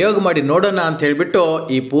 ಅದನ್ನು ಪ್ರಯೋಗ ಮಾಡಿ ನೋಡೋಣ ಅಂತ ಹೇಳಿಬಿಟ್ಟು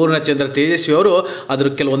ಈ ಪೂರ್ಣಚಂದ್ರ ತೇಜಸ್ವಿ ಅವರು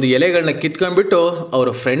ಅದ್ರ ಕೆಲವೊಂದು ಎಲೆಗಳನ್ನ ಕಿತ್ಕೊಂಡ್ಬಿಟ್ಟು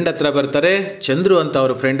ಅವ್ರ ಫ್ರೆಂಡ್ ಹತ್ರ ಬರ್ತಾರೆ. ಚಂದ್ರು ಅಂತ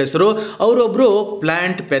ಅವ್ರ ಫ್ರೆಂಡ್ ಹೆಸರು. ಅವರೊಬ್ರು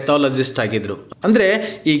ಪ್ಲಾಂಟ್ ಪೆಥಾಲಜಿಸ್ಟ್ ಆಗಿದ್ರು. ಅಂದ್ರೆ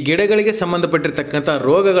ಈ ಗಿಡಗಳಿಗೆ ಸಂಬಂಧಪಟ್ಟಿರ್ತಕ್ಕಂಥ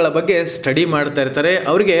ರೋಗಗಳ ಬಗ್ಗೆ ಸ್ಟಡಿ ಮಾಡ್ತಾ ಇರ್ತಾರೆ,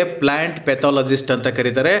 ಅವ್ರಿಗೆ ಪ್ಲಾಂಟ್ ಪೆಥಾಲಜಿಸ್ಟ್ ಅಂತ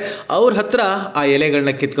ಕರೀತಾರೆ. ಅವ್ರ ಹತ್ರ ಆ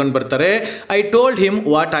ಎಲೆಗಳನ್ನ ಕಿತ್ಕೊಂಡು ಬರ್ತಾರೆ. I told him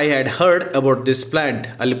what I had heard about this plant.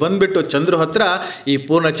 ಅಲ್ಲಿ ಬಂದ್ಬಿಟ್ಟು ಚಂದ್ರು ಹತ್ರ ಈ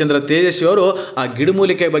ಪೂರ್ಣಚಂದ್ರ ತೇಜಸ್ವಿ ಅವರು ಆ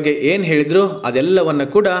ಗಿಡಮೂಲಿಕೆ ಬಗ್ಗೆ ಏನ್ ಹೇಳಿದ್ರು ಅದೆಲ್ಲವನ್ನ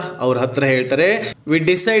ಕೂಡ ಅವ್ರ ಹತ್ರ ಹೇಳ್ತಾರೆ. We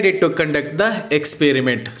decided to conduct the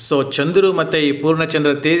experiment. So Chandru ಮತ್ತೆ ಈ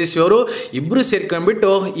ಪೂರ್ಣಚಂದ್ರ ತೇಜಸ್ವಿ ಅವರು ಇಬ್ರು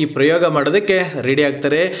ಸೇರ್ಕೊಂಡ್ಬಿಟ್ಟು ಈ ಪ್ರಯೋಗ ಮಾಡೋದಕ್ಕೆ ರೆಡಿ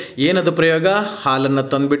ಆಗ್ತಾರೆ. ಏನದು ಪ್ರಯೋಗ? ಹಾಲನ್ನ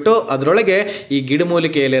ತಂದ್ಬಿಟ್ಟು ಅದರೊಳಗೆ ಈ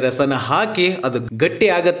ಗಿಡಮೂಲಿಕೆ ಎಲೆ ರಸನ ಹಾಕಿ ಅದು ಗಟ್ಟಿ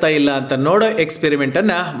ಆಗತ್ತಾ ಇಲ್ಲ ಅಂತ ನೋಡೋ ಎಕ್ಸ್ಪೆರಿಮೆಂಟ್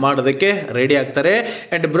ಅನ್ನ ಮಾಡೋದಕ್ಕೆ ರೆಡಿ ಆಗ್ತಾರೆ.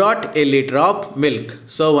 And brought A litre of milk.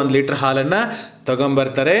 So 1 litre ಹಾಲನ್ನ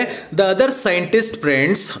ತಗೊಂಡ್ಬರ್ತಾರೆ. The other scientist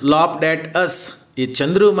friends laughed at us. ಈ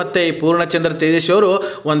ಚಂದ್ರು ಮತ್ತೆ ಈ ಪೂರ್ಣಚಂದ್ರ ತೇಜಸ್ವಿ ಅವರು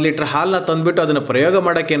 1 ಲೀಟರ್ ಹಾಲನ್ನ ತಂದ್ಬಿಟ್ಟು ಅದನ್ನು ಪ್ರಯೋಗ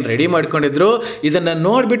ಮಾಡೋಕೆ ರೆಡಿ ಮಾಡ್ಕೊಂಡಿದ್ರು. ಇದನ್ನ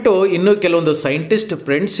ನೋಡ್ಬಿಟ್ಟು ಇನ್ನೂ ಕೆಲವೊಂದು ಸೈಂಟಿಸ್ಟ್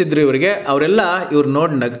ಫ್ರೆಂಡ್ಸ್ ಇದ್ರು ಇವರಿಗೆ, ಅವರೆಲ್ಲ ಇವ್ರು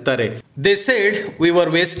ನೋಡಿ ನಗ್ತಾರೆ. They seed we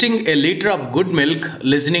were wasting A litre of good milk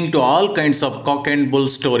listening to all kinds of cock and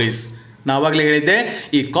bull stories. ನಾವಾಗಲೇ ಹೇಳಿದ್ದೆ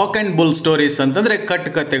ಈ ಕಾಕ್ ಆ್ಯಂಡ್ ಬುಲ್ ಸ್ಟೋರೀಸ್ ಅಂತಂದರೆ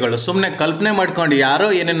ಕಥೆಗಳು, ಸುಮ್ಮನೆ ಕಲ್ಪನೆ ಮಾಡ್ಕೊಂಡು ಯಾರೋ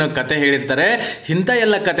ಏನೇನೋ ಕತೆ ಹೇಳಿರ್ತಾರೆ. ಇಂಥ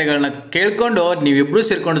ಎಲ್ಲ ಕತೆಗಳನ್ನ ಕೇಳ್ಕೊಂಡು ನೀವಿಬ್ಬರು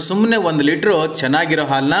ಸೇರ್ಕೊಂಡು ಸುಮ್ಮನೆ 1 ಲೀಟ್ರು ಚೆನ್ನಾಗಿರೋ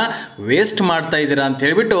ಹಾಲನ್ನ ವೇಸ್ಟ್ ಮಾಡ್ತಾ ಇದ್ದೀರಾ ಅಂತ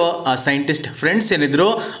ಹೇಳ್ಬಿಟ್ಟು ಆ ಸೈಂಟಿಸ್ಟ್ ಫ್ರೆಂಡ್ಸ್ ಏನಿದ್ರು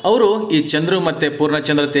ಅವರು ಈ ಚಂದ್ರು ಮತ್ತು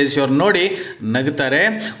ಪೂರ್ಣಚಂದ್ರ ತೇಜಸ್ವಿ ಅವ್ರು ನೋಡಿ ನಗ್ತಾರೆ.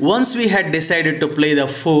 Once we had decided to play the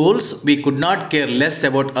fools we could not care less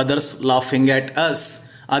about others laughing at us.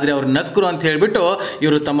 ಆದರೆ ಅವ್ರು ನಕ್ಕರು ಅಂತ ಹೇಳಿಬಿಟ್ಟು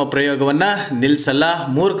ಇವರು ತಮ್ಮ ಪ್ರಯೋಗವನ್ನು ನಿಲ್ಲಿಸಲ್ಲ.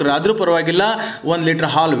 ಮೂರ್ಖರಾದರೂ ಪರವಾಗಿಲ್ಲ, 1 ಲೀಟ್ರ್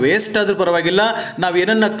ಹಾಲು ವೇಸ್ಟ್ ಆದರೂ ಪರವಾಗಿಲ್ಲ, ನಾವು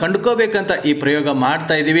ಏನನ್ನ ಕಂಡ್ಕೋಬೇಕಂತ ಈ ಪ್ರಯೋಗ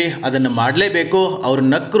ಮಾಡ್ತಾ ಇದ್ದೀವಿ, ಅದನ್ನು ಮಾಡಲೇಬೇಕು. ಅವ್ರು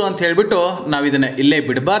ನಕ್ಕರು ಅಂತ ಹೇಳಿಬಿಟ್ಟು ನಾವು ಇದನ್ನು ಇಲ್ಲೇ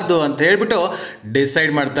ಬಿಡಬಾರ್ದು ಅಂತ ಹೇಳಿಬಿಟ್ಟು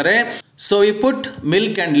ಡಿಸೈಡ್ ಮಾಡ್ತಾರೆ. So we put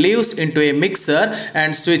milk and lives in to A mixer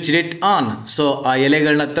and switched it on. So ಆ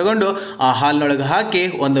ಎಲೆಗಳನ್ನ ತಗೊಂಡು ಆ ಹಾಲಿನೊಳಗೆ ಹಾಕಿ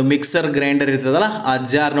ಒಂದು ಮಿಕ್ಸರ್ ಗ್ರೈಂಡರ್ ಇರ್ತದಲ್ಲ ಆ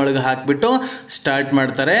ಜಾರ್ನೊಳಗೆ ಹಾಕಿಬಿಟ್ಟು ಸ್ಟಾರ್ಟ್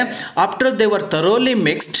ಮಾಡ್ತಾರೆ. After they were thoroughly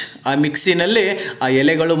mixed, ಆ ಮಿಕ್ಸಿನಲ್ಲಿ ಆ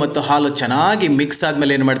ಎಲೆಗಳು ಮತ್ತು ಹಾಲು ಚೆನ್ನಾಗಿ ಮಿಕ್ಸ್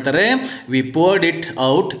ಆದಮೇಲೆ ಏನು ಮಾಡ್ತಾರೆ, V poured it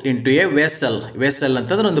out in to A vessel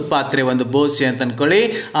ಅಂತಂದ್ರೆ ಒಂದು ಪಾತ್ರೆ, ಒಂದು ಬೋಸಿ ಅಂತ ಅಂದ್ಕೊಳ್ಳಿ.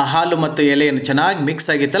 ಆ ಹಾಲು ಮತ್ತು ಎಲೆಯನ್ನು ಚೆನ್ನಾಗಿ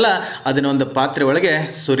ಮಿಕ್ಸ್ ಆಗಿತ್ತಲ್ಲ ಅದನ್ನು ಒಂದು ಪಾತ್ರೆ ಒಳಗೆ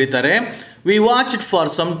ಸುರಿತಾರೆ. We watched for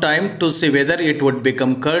some time to see whether it would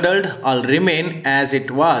become curdled or remain as it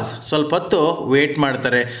was. ಸ್ವಲ್ಪ ಹೊತ್ತು ವೇಟ್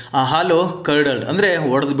ಮಾಡ್ತಾರೆ. ಆ ಹಾಲು ಕರ್ಡಲ್ಡ್ ಅಂದರೆ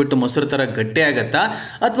ಒಡೆದು ಬಿಟ್ಟು ಮೊಸರು ಥರ ಗಟ್ಟಿ ಆಗತ್ತಾ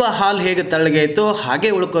ಅಥವಾ ಹಾಲು ಹೇಗೆ ತಳ್ಳಗೆ ಆಯಿತು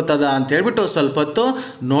ಹಾಗೆ ಉಳ್ಕೋತದ ಅಂತ ಹೇಳ್ಬಿಟ್ಟು ಸ್ವಲ್ಪ ಹೊತ್ತು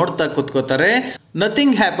ನೋಡ್ತಾ ಕೂತ್ಕೋತಾರೆ.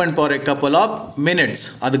 Nothing happen for A couple of minutes.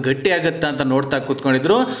 ಅದು ಗಟ್ಟಿ ಆಗುತ್ತಾ ಅಂತ ನೋಡ್ತಾ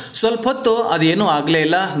ಕೂತ್ಕೊಂಡಿದ್ರು. ಸ್ವಲ್ಪ ಹೊತ್ತು ಅದೇನೂ ಆಗಲೇ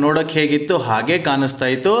ಇಲ್ಲ, ನೋಡೋಕೆ ಹೇಗಿತ್ತು ಹಾಗೆ ಕಾಣಿಸ್ತಾ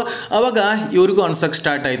ಇತ್ತು. ಅವಾಗ ಇವ್ರಿಗೂ ಅನ್ಸಕ್ಕೆ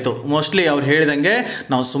ಸ್ಟಾರ್ಟ್ ಆಯಿತು, ಮೋಸ್ಟ್ಲಿ ಅವ್ರು ಹೇಳ್ದಂಗೆ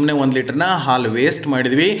ನಾವು ಸುಮ್ಮನೆ 1 ಲೀಟ್ರನ್ನ ಹಾಲು ವೇಸ್ಟ್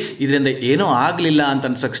ಮಾಡಿದ್ವಿ, ಇದರಿಂದ ಏನೂ ಆಗಲಿಲ್ಲ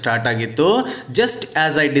ಅಂತ ಅನ್ಸಕ್ಕೆ ಸ್ಟಾರ್ಟ್ ಆಗಿತ್ತು. Just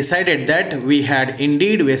as I decided that we had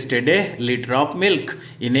indeed wasted A litre of milk.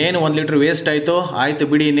 ಇನ್ನೇನು 1 ಲೀಟ್ರ್ ವೇಸ್ಟ್ ಆಯಿತು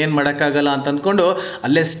ಬಿಡಿ, ಇನ್ನೇನು ಮಾಡೋಕ್ಕಾಗಲ್ಲ ಅಂತ ಅಂದ್ಕೊಂಡು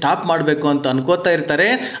ಅಲ್ಲೇ ಸ್ಟಾಪ್ ಮಾಡಬೇಕು ಅಂತ ಅನ್ಕೋತಾ ಇರ್ತಾರೆ.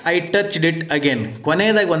 I touched it again.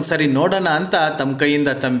 ಕೊನೆಯದಾಗಿ ಒಂದ್ಸರಿ ನೋಡೋಣ ಅಂತ ತಮ್ಮ ಕೈಯಿಂದ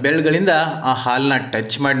ತಮ್ಮ ಬೆಳ್ಗಳಿಂದ ಆ ಹಾಲನ್ನ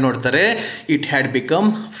ಟಚ್ ಮಾಡಿ ನೋಡ್ತಾರೆ. It had become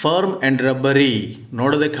firm and ರಬ್ಬರಿ.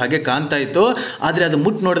 ನೋಡೋದಕ್ಕೆ ಹಾಗೆ ಕಾಣ್ತಾ ಇತ್ತು, ಆದರೆ ಅದು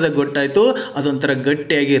ಮುಟ್ಟು ನೋಡಿದಾಗ ಗೊತ್ತಾಯಿತು ಅದೊಂಥರ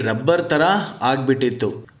ಗಟ್ಟಿಯಾಗಿ ರಬ್ಬರ್ ಥರ ಆಗಿಬಿಟ್ಟಿತ್ತು.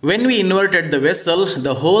 When we inverted the vessel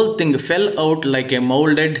the whole thing fell out like A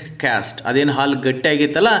moulded caste. ಅದೇನು ಹಾಲು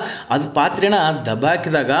ಗಟ್ಟಿಯಾಗಿತ್ತಲ್ಲ ಅದು ಪಾತ್ರೆನ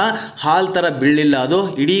ದಬಾಕಿದಾಗ ಹಾಲು ಥರ ಬೀಳಲಿಲ್ಲ, ಅದು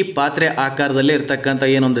ಇಡೀ ಪಾತ್ರೆ ಆಕಾರದಲ್ಲೇ ಇರ್ತಕ್ಕಂಥ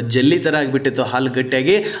ಏನೊಂದು ಜಲ್ಲಿ ಥರ ಆಗಿಬಿಟ್ಟಿತ್ತು ಹಾಲು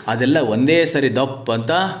ಗಟ್ಟಿಯಾಗಿ, ಅದೆಲ್ಲ ಒಂದೇ ಸರಿ ದಪ್ಪ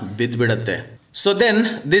ಅಂತ ಬಿದ್ದುಬಿಡತ್ತೆ. So then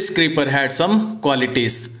this creeper had some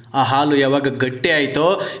qualities. ಆ ಹಾಲು ಯಾವಾಗ ಗಟ್ಟಿ ಆಯಿತೋ,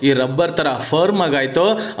 ಈ ರಬ್ಬರ್ ಥರ ಫರ್ಮ್ ಆಗಾಯಿತೋ,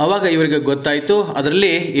 ಆವಾಗ ಇವರಿಗೆ ಗೊತ್ತಾಯಿತು ಅದರಲ್ಲಿ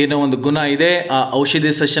ಏನೋ ಒಂದು ಗುಣ ಇದೆ, ಆ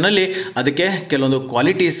ಔಷಧಿ ಸಸ್ಯನಲ್ಲಿ ಅದಕ್ಕೆ ಕೆಲವೊಂದು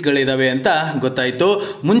ಕ್ವಾಲಿಟೀಸ್ಗಳಿದ್ದಾವೆ ಅಂತ ಗೊತ್ತಾಯಿತು.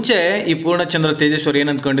 ಮುಂಚೆ ಈ ಪೂರ್ಣಚಂದ್ರ ತೇಜಸ್ವರ್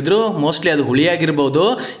ಏನು ಅಂದ್ಕೊಂಡಿದ್ರು, ಮೋಸ್ಟ್ಲಿ ಅದು ಹುಳಿಯಾಗಿರ್ಬೋದು,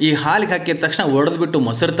 ಈ ಹಾಲಿಗೆ ಹಾಕಿದ ತಕ್ಷಣ ಒಡೆದ್ಬಿಟ್ಟು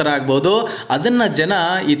ಮೊಸರು ಥರ ಆಗ್ಬೋದು, ಅದನ್ನು ಜನ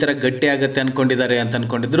ಈ ಥರ ಗಟ್ಟಿ ಆಗುತ್ತೆ ಅಂದ್ಕೊಂಡಿದ್ದಾರೆ ಅಂತ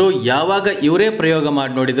ಅಂದ್ಕೊಂಡಿದ್ರು. ಯಾವಾಗ ಇವರೇ ಪ್ರಯೋಗ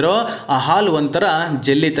ಮಾಡಿ ನೋಡಿದ್ರೋ ಆ ಹಾಲು ಒಂಥರ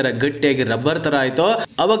ಜೆಲ್ಲಿ ಥರ ಗಟ್ಟಿಯಾಗಿ ರಬ್ಬರ್ ಥರ ಆಯಿತು,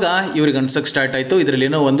 ಅವಾಗ ಇವ್ರಿಗೆ ಅನ್ಸಕ್ಕೆ ಸ್ಟಾರ್ಟ್ ಆಯಿತು ಇದರಲ್ಲಿ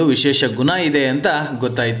ಏನೋ ಒಂದು ವಿಶೇಷ ಗುಣ ಇದೆ ಅಂತ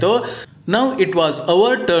ಗೊತ್ತಾಯಿತು. Now it was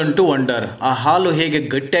our turn to wonder. ಆ ಹಾಲು ಹೇಗೆ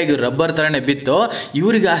ಗಟ್ಟಿಯಾಗಿ ರಬ್ಬರ್ ಥರನೇ ಬಿತ್ತೋ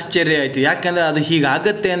ಇವ್ರಿಗೆ ಆಶ್ಚರ್ಯ ಆಯಿತು, ಯಾಕೆಂದರೆ ಅದು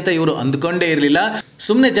ಹೀಗಾಗತ್ತೆ ಅಂತ ಇವರು ಅಂದ್ಕೊಂಡೇ ಇರಲಿಲ್ಲ.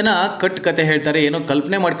 ಸುಮ್ಮನೆ ಜನ ಕತೆ ಹೇಳ್ತಾರೆ, ಏನೋ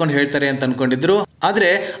ಕಲ್ಪನೆ ಮಾಡ್ಕೊಂಡು ಹೇಳ್ತಾರೆ ಅಂತ ಅಂದ್ಕೊಂಡಿದ್ರು. ಆದರೆ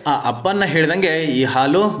ಆ ಅಪ್ಪನ್ನ ಹೇಳ್ದಂಗೆ ಈ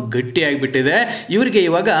ಹಾಲು ಗಟ್ಟಿಯಾಗಿಬಿಟ್ಟಿದೆ. ಇವರಿಗೆ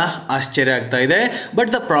ಇವಾಗ ಆಶ್ಚರ್ಯ ಆಗ್ತಾ ಇದೆ.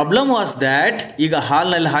 But the problem was that ಈಗ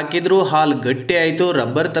ಹಾಲಿನಲ್ಲಿ ಹಾಕಿದ್ರು ಹಾಲು ಗಟ್ಟಿ ಆಯಿತು,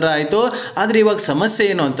 ರಬ್ಬರ್ ಥರ ಆಯಿತು. ಆದರೆ ಇವಾಗ ಸಮಸ್ಯೆ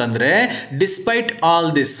ಏನು ಅಂತಂದರೆ, ಡಿಸ್ಪೈಟ್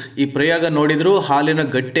ಆಲ್ ದಿಸ್, ಈ ಪ್ರಯೋಗ ನೋಡಿದ್ರು ಹಾಲಿನ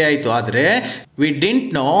ಗಟ್ಟಿ ಆಯಿತು, ಆದರೆ we didn't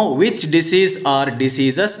know which disease R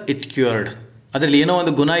diseases it cured. ಅದರಲ್ಲಿ ಏನೋ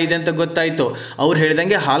ಒಂದು ಗುಣ ಇದೆ ಅಂತ ಗೊತ್ತಾಯಿತು. ಅವ್ರು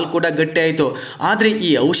ಹೇಳ್ದಂಗೆ ಹಾಲು ಕೂಡ ಗಟ್ಟಿ ಆಯಿತು, ಆದರೆ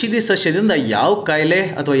ಈ ಔಷಧಿ ಸಸ್ಯದಿಂದ ಯಾವ ಕಾಯಿಲೆ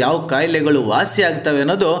ಅಥವಾ ಯಾವ ಕಾಯಿಲೆಗಳು ವಾಸಿ ಆಗ್ತವೆ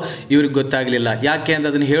ಅನ್ನೋದು ಇವ್ರಿಗೆ ಗೊತ್ತಾಗಲಿಲ್ಲ. ಯಾಕೆ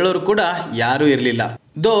ಅಂತ ಅದನ್ನು ಹೇಳೋರು ಕೂಡ ಯಾರೂ ಇರಲಿಲ್ಲ.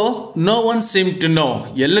 ದೋ no one seem to know,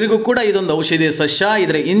 ಎಲ್ಲರಿಗೂ ಕೂಡ ಇದೊಂದು ಔಷಧಿ ಸಸ್ಯ,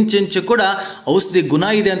 ಇದರ ಇಂಚಿಂಚು ಕೂಡ ಔಷಧಿ ಗುಣ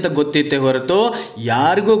ಇದೆ ಅಂತ ಗೊತ್ತಿತ್ತೆ ಹೊರತು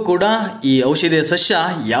ಯಾರಿಗೂ ಕೂಡ ಈ ಔಷಧಿ ಸಸ್ಯ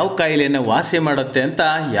ಯಾವ ಕಾಯಿಲೆಯನ್ನು ವಾಸಿ ಮಾಡುತ್ತೆ ಅಂತ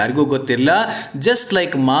ಯಾರಿಗೂ ಗೊತ್ತಿರಲಿಲ್ಲ. ಜಸ್ಟ್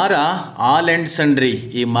ಲೈಕ್ ಮಾರ ಆಲ್ ಆ್ಯಂಡ್ ಸಂಡ್ರಿ,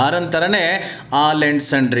 ಈ ಮಾರನ್ ಥರನೇ all and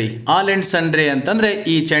sundry. All and sundry ಅಂತಂದರೆ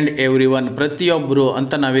ಈಚ್ ಆ್ಯಂಡ್ ಎವ್ರಿ ಒನ್, ಪ್ರತಿಯೊಬ್ಬರು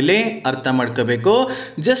ಅಂತ ನಾವಿಲ್ಲಿ ಅರ್ಥ ಮಾಡ್ಕೋಬೇಕು.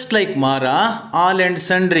 ಜಸ್ಟ್ ಲೈಕ್ ಮಾರ ಆಲ್ ಆ್ಯಂಡ್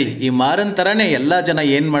ಸಂಡ್ರಿ, ಈ ಮಾರನ್ ಥರನೇ ಎಲ್ಲ ಜನ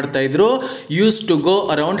ಏನು ಮಾಡ್ತಾ ಇದ್ರು, use to go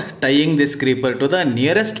around tying this creeper to the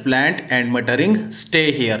nearest plant and ಮಟರಿಂಗ್ stay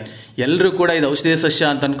here. ಎಲ್ಲರೂ ಕೂಡ ಇದು ಔಷಧಿ ಸಸ್ಯ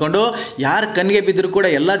ಅಂತ ಅಂದ್ಕೊಂಡು ಯಾರು ಕಣ್ಣಿಗೆ ಬಿದ್ದರೂ ಕೂಡ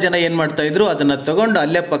ಎಲ್ಲ ಜನ ಏನು ಮಾಡ್ತಾ ಇದ್ರು, ಅದನ್ನು ತಗೊಂಡು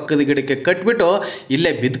ಅಲ್ಲೇ ಪಕ್ಕದ ಗಿಡಕ್ಕೆ ಕಟ್ಬಿಟ್ಟು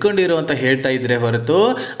ಇಲ್ಲೇ ಬಿದ್ಕೊಂಡಿರೋ ಅಂತ ಹೇಳ್ತಾ ಇದ್ರೆ ಹೊರತು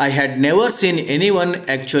I had never seen any one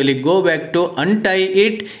actually go back to ಅನ್ಟೈ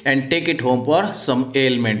it and take it home for some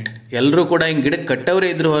element. ಎಲ್ಲರೂ ಕೂಡ ಹಿಂಗೆ ಗಿಡಕ್ಕೆ ಕಟ್ಟವರೇ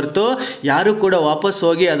ಇದ್ರು ಹೊರತು ಯಾರು ಕೂಡ ವಾಪಸ್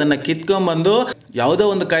ಹೋಗಿ ಅದನ್ನು ಕಿತ್ಕೊಂಡ್ಬಂದು ಯಾವುದೋ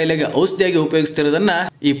ಒಂದು ಕಾಯಿಲೆಗೆ ಔಷಧಿಯಾಗಿ ಉಪಯೋಗಿಸ್ತಿರೋದನ್ನ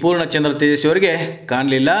ಈ ಪೂರ್ಣಚಂದ್ರ ತೇಜಸ್ವಿ ಅವರಿಗೆ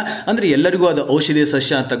ಕಾಣಲಿಲ್ಲ. ಅಂದರೆ ಎಲ್ಲರಿಗೂ ಅದು ಔಷಧಿ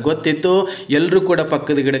ಸಸ್ಯ ಅಂತ ಗೊತ್ತಿತ್ತು, ಎಲ್ಲರೂ ಕೂಡ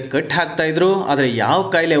ಪಕ್ಕದ ಗಿಡಕ್ಕೆ ಕಟ್ ಹಾಕ್ತಾ ಇದ್ರು, ಆದರೆ ಯಾವ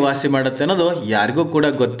ಕಾಯಿಲೆ ವಾಸಿ ಮಾಡುತ್ತೆ ಅನ್ನೋದು ಯಾರಿಗೂ ಕೂಡ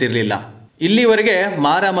ಗೊತ್ತಿರಲಿಲ್ಲ. ಇಲ್ಲಿವರೆಗೆ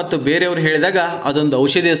ಮಾರ ಮತ್ತು ಬೇರೆಯವರು ಹೇಳಿದಾಗ ಅದೊಂದು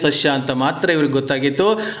ಔಷಧೀಯ ಸಸ್ಯ ಅಂತ ಮಾತ್ರ ಇವ್ರಿಗೆ ಗೊತ್ತಾಗಿತ್ತು.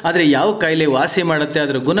 ಆದರೆ ಯಾವ ಕಾಯಿಲೆ ವಾಸಿ ಮಾಡುತ್ತೆ,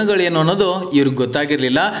 ಅದರ ಗುಣಗಳೇನು ಅನ್ನೋದು ಇವ್ರಿಗೆ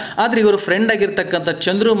ಗೊತ್ತಾಗಿರಲಿಲ್ಲ. ಆದರೆ ಇವರು ಫ್ರೆಂಡ್ ಆಗಿರ್ತಕ್ಕಂಥ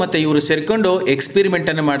ಚಂದ್ರು ಮತ್ತು ಇವರು ಸೇರಿಕೊಂಡು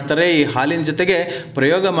ಎಕ್ಸ್ಪೆರಿಮೆಂಟನ್ನು ಮಾಡ್ತಾರೆ. ಈ ಹಾಲಿನ ಜೊತೆಗೆ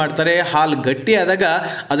ಪ್ರಯೋಗ ಮಾಡ್ತಾರೆ. ಹಾಲು ಗಟ್ಟಿ ಆದಾಗ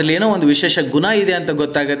ಅದರಲ್ಲಿ ಏನೋ ಒಂದು ವಿಶೇಷ ಗುಣ ಇದೆ ಅಂತ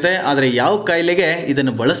ಗೊತ್ತಾಗುತ್ತೆ. ಆದರೆ ಯಾವ ಕಾಯಿಲೆಗೆ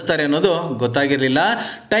ಇದನ್ನು ಬಳಸ್ತಾರೆ ಅನ್ನೋದು ಗೊತ್ತಾಗಿರಲಿಲ್ಲ.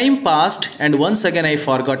 Time past and once again I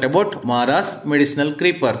forgot about ಮಾರಾಸ್ medicinal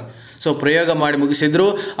creeper. So ಪ್ರಯೋಗ ಮಾಡಿ ಮುಗಿಸಿದ್ರು.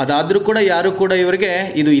 ಅದಾದರೂ ಕೂಡ ಯಾರು ಕೂಡ ಇವರಿಗೆ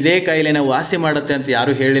ಇದು ಇದೇ ಕಾಯಿಲೆನ ವಾಸಿ ಮಾಡುತ್ತೆ ಅಂತ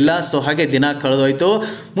ಯಾರೂ ಹೇಳಿಲ್ಲ. ಸೊ ಹಾಗೆ ದಿನ ಕಳೆದೋಯ್ತು.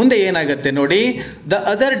 ಮುಂದೆ ಏನಾಗುತ್ತೆ ನೋಡಿ. The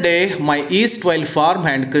other day my East while form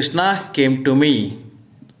hand Krishna came to me.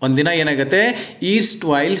 ಒಂದಿನ ಏನಾಗುತ್ತೆ, ಈಸ್ಟ್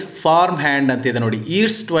ವೈಲ್ ಫಾರ್ಮ್ ಹ್ಯಾಂಡ್ ಅಂತಿದೆ ನೋಡಿ.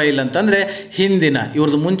 ಈಸ್ಟ್ ವೈಲ್ ಅಂತಂದರೆ ಹಿಂದಿನ,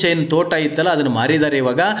 ಇವ್ರದ್ದು ಮುಂಚೆ ಏನು ತೋಟ ಇತ್ತಲ್ಲ ಅದನ್ನು ಮಾರಿದ್ದಾರೆ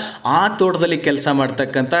ಇವಾಗ. ಆ ತೋಟದಲ್ಲಿ ಕೆಲಸ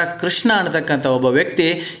ಮಾಡ್ತಕ್ಕಂಥ ಕೃಷ್ಣ ಅನ್ನತಕ್ಕಂಥ ಒಬ್ಬ ವ್ಯಕ್ತಿ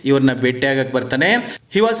ಇವ್ರನ್ನ ಭೇಟಿಯಾಗಕ್ಕೆ ಬರ್ತಾನೆ.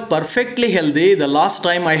 He was perfectly healthy the last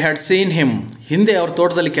time I had seen him. ಹಿಂದೆ ಅವ್ರ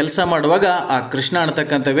ತೋಟದಲ್ಲಿ ಕೆಲಸ ಮಾಡುವಾಗ ಆ ಕೃಷ್ಣ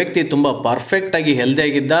ಅನ್ನತಕ್ಕಂಥ ವ್ಯಕ್ತಿ ತುಂಬ ಪರ್ಫೆಕ್ಟಾಗಿ ಹೆಲ್ದಿ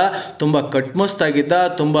ಆಗಿದ್ದ, ತುಂಬ ಕಟ್ಮಸ್ತಾಗಿದ್ದ,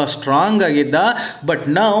 ತುಂಬ ಸ್ಟ್ರಾಂಗ್ ಆಗಿದ್ದ. But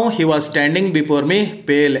now he was standing before me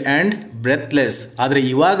pale and breathless. ಆದರೆ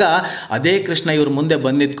ಇವಾಗ ಅದೇ ಕೃಷ್ಣ ಇವ್ರ ಮುಂದೆ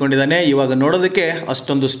ಬಂದು ನಿಂತ್ಕೊಂಡಿದ್ದಾನೆ. ಇವಾಗ ನೋಡೋದಕ್ಕೆ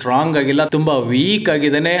ಅಷ್ಟೊಂದು ಸ್ಟ್ರಾಂಗ್ ಆಗಿಲ್ಲ, ತುಂಬ ವೀಕ್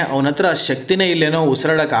ಆಗಿದ್ದಾನೆ. ಅವನ ಹತ್ರ ಶಕ್ತಿನೇ ಇಲ್ಲೇನೋ,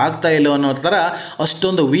 ಉಸಿರಾಡಕ್ಕೆ ಆಗ್ತಾ ಇಲ್ಲೋ ಅನ್ನೋ ಥರ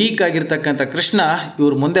ಅಷ್ಟೊಂದು ವೀಕ್ ಆಗಿರ್ತಕ್ಕಂಥ ಕೃಷ್ಣ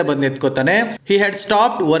ಇವ್ರ ಮುಂದೆ ಬಂದು ನಿಂತ್ಕೋತಾನೆ. He had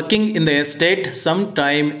stopped working in the estate some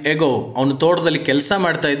time ago. ಅವನು ತೋಟದಲ್ಲಿ ಕೆಲಸ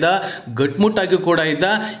ಮಾಡ್ತಾ ಇದ್ದ, ಗಟ್ಮುಟ್ಟಾಗಿ ಕೂಡ ಇದ್ದ.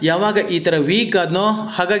 ಯಾವಾಗ ಈ ಥರ ವೀಕ್ ಆದ್ನೋ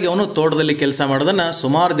ಹಾಗಾಗಿ ಅವನು ತೋಟದಲ್ಲಿ ಕೆಲಸ ಮಾಡೋದನ್ನು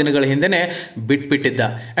ಸುಮಾರು ದಿನಗಳ ಹಿಂದೆನೆ ಬಿಟ್ಬಿಟ್ಟಿದ್ದ.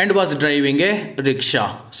 And was driving A rickshaw.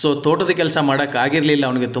 So ತೋಟದ ಕೆಲಸ ಮಾಡೋಕ್ಕಾಗಿರಲಿಲ್ಲ,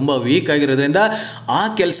 ಅವನಿಗೆ ತುಂಬ ವೀಕ್ ಆಗಿರೋದ್ರಿಂದ ಆ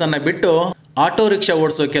ಕೆಲಸನ ಬಿಟ್ಟು ಆಟೋ ರಿಕ್ಷಾ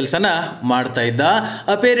ಓಡಿಸೋ ಕೆಲಸನ ಮಾಡ್ತಾ ಇದ್ದ.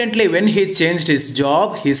 Apparently when he changed his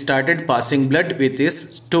job he started passing blood with his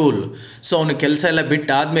stool. So ಅವನು ಕೆಲಸ ಎಲ್ಲ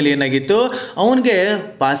ಬಿಟ್ಟು ಆದಮೇಲೆ ಏನಾಗಿತ್ತು, ಅವನಿಗೆ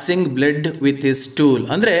passing blood with his stool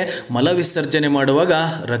ಅಂದರೆ ಮಲ ವಿಸರ್ಜನೆ ಮಾಡುವಾಗ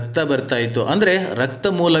ರಕ್ತ ಬರ್ತಾ ಇತ್ತು. ಅಂದರೆ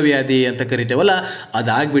ರಕ್ತ ಮೂಲವ್ಯಾಧಿ ಅಂತ ಕರಿತೇವಲ್ಲ,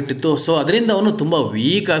 ಅದಾಗ್ಬಿಟ್ಟಿತ್ತು. ಸೊ ಅದರಿಂದ ಅವನು ತುಂಬ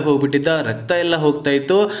ವೀಕ್ ಆಗಿ ಹೋಗ್ಬಿಟ್ಟಿದ್ದ, ರಕ್ತ ಎಲ್ಲ ಹೋಗ್ತಾ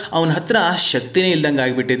ಇತ್ತು, ಅವನ ಹತ್ರ ಶಕ್ತಿನೇ ಇಲ್ದಂಗೆ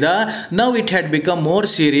ಆಗಿಬಿಟ್ಟಿದ್ದ. Now it had become more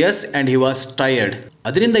serious and he was tired.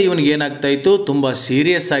 ಅದರಿಂದ ಇವನಿಗೆ ಏನಾಗ್ತಾ ಇತ್ತು, ತುಂಬ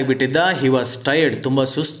ಸೀರಿಯಸ್ ಆಗಿಬಿಟ್ಟಿದ್ದ. ಹಿ ವಾಸ್ ಟಯರ್ಡ್, ತುಂಬ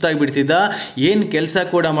ಸುಸ್ತಾಗಿಬಿಡ್ತಿದ್ದ. ಏನು ಕೆಲಸ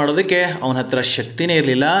ಕೂಡ ಮಾಡೋದಕ್ಕೆ ಅವನ ಹತ್ರ ಶಕ್ತಿನೇ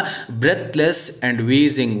ಇರಲಿಲ್ಲ. ಬ್ರೆತ್ಲೆಸ್ ಆ್ಯಂಡ್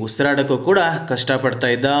ವೀಸಿಂಗ್, ಉಸಿರಾಡೋಕ್ಕೂ ಕೂಡ ಕಷ್ಟಪಡ್ತಾ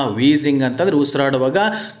ಇದ್ದ. ವೀಸಿಂಗ್ ಅಂತಂದರೆ ಉಸಿರಾಡುವಾಗ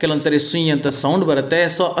ಕೆಲವೊಂದ್ಸರಿ ಸುಯ್ ಅಂತ ಸೌಂಡ್ ಬರುತ್ತೆ.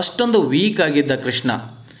 ಸೊ ಅಷ್ಟೊಂದು ವೀಕ್ ಆಗಿದ್ದ Krishna.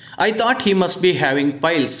 I thought he must be having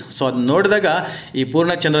piles. So ಅದು ನೋಡಿದಾಗ ಈ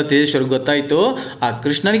ಪೂರ್ಣಚಂದ್ರ ತೇಜೇಶ್ವರಿಗೆ ಗೊತ್ತಾಯಿತು ಆ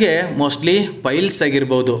ಕೃಷ್ಣನಿಗೆ ಮೋಸ್ಟ್ಲಿ ಪೈಲ್ಸ್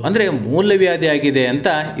ಆಗಿರ್ಬೋದು, ಅಂದರೆ ಮೂಲವ್ಯಾಧಿ ಆಗಿದೆ ಅಂತ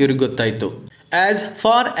ಇವ್ರಿಗೆ ಗೊತ್ತಾಯಿತು. As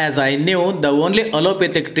far as I knew, the only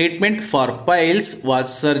allopathic treatment for piles was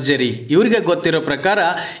surgery. ಇವರಿಗೆ ಗೊತ್ತಿರೋ ಪ್ರಕಾರ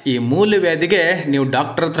ಈ ಮೂಲವ್ಯಾಧಿಗೆ ನೀವು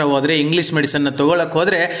ಡಾಕ್ಟರ್ ಹತ್ರ ಹೋದರೆ, ಇಂಗ್ಲೀಷ್ ಮೆಡಿಸನ್ನ ತೊಗೊಳಕ್ಕೆ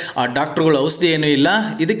ಹೋದರೆ ಆ ಡಾಕ್ಟ್ರುಗಳ ಔಷಧಿ ಏನೂ ಇಲ್ಲ,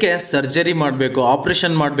 ಇದಕ್ಕೆ ಸರ್ಜರಿ ಮಾಡಬೇಕು,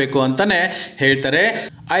 ಆಪ್ರೇಷನ್ ಮಾಡಬೇಕು ಅಂತಲೇ ಹೇಳ್ತಾರೆ.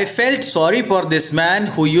 I felt sorry for this man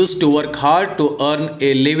who use to work hard to earn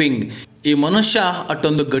A living. ಈ ಮನುಷ್ಯ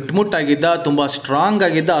ಅಷ್ಟೊಂದು ಗಟ್ಮುಟ್ಟಾಗಿದ್ದ, ತುಂಬ ಸ್ಟ್ರಾಂಗ್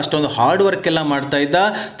ಆಗಿದ್ದ, ಅಷ್ಟೊಂದು ಹಾರ್ಡ್ ವರ್ಕ್ ಎಲ್ಲ ಮಾಡ್ತಾ ಇದ್ದ,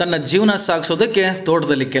 ತನ್ನ ಜೀವನ ಸಾಗಿಸೋದಕ್ಕೆ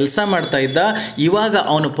ತೋಟದಲ್ಲಿ ಕೆಲಸ ಮಾಡ್ತಾ ಇದ್ದ. ಇವಾಗ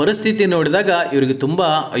ಅವನ ಪರಿಸ್ಥಿತಿ ನೋಡಿದಾಗ ಇವರಿಗೆ ತುಂಬ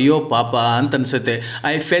ಅಯ್ಯೋ ಪಾಪ ಅಂತ ಅನ್ಸುತ್ತೆ.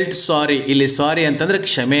 ಐ ಫೆಲ್ಟ್ ಸಾರಿ, ಇಲ್ಲಿ ಸಾರಿ ಅಂತಂದರೆ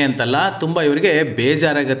ಕ್ಷಮೆ ಅಂತಲ್ಲ, ತುಂಬ ಇವರಿಗೆ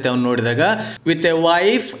ಬೇಜಾರಾಗುತ್ತೆ ಅವ್ನು ನೋಡಿದಾಗ. With A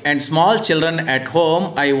wife and small children at home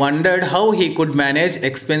I wondered how he could manage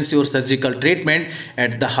expensive surgical treatment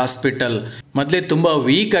at the hospital. ಮೊದಲೇ ತುಂಬ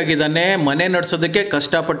ವೀಕ್ ಆಗಿದ್ದಾನೆ, ಮನೆ ನಡೆಸೋದಕ್ಕೆ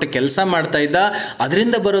ಕಷ್ಟಪಟ್ಟು ಕೆಲಸ ಮಾಡ್ತಾ ಇದ್ದ,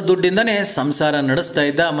 ಅದರಿಂದ ಬರೋ ದುಡ್ಡಿಂದನೇ ಸಂಸಾರ ನಡೆಸ್ತಾ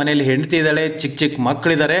ಇದ್ದ. ಮನೇಲಿ ಹೆಂಡತಿ ಇದ್ದಾಳೆ, ಚಿಕ್ಕ ಚಿಕ್ಕ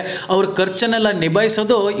ಮಕ್ಕಳಿದ್ದಾರೆ, ಅವ್ರ ಖರ್ಚನ್ನೆಲ್ಲ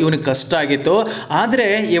ನಿಭಾಯಿಸೋದು ಇವನಿಗೆ ಕಷ್ಟ ಆಗಿತ್ತು. ಆದರೆ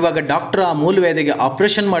ಇವಾಗ ಡಾಕ್ಟರ್ ಆ ಮೂಲವ್ಯಾಧಿಗೆ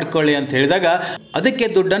ಆಪರೇಷನ್ ಮಾಡ್ಕೊಳ್ಳಿ ಅಂತ ಹೇಳಿದಾಗ ಅದಕ್ಕೆ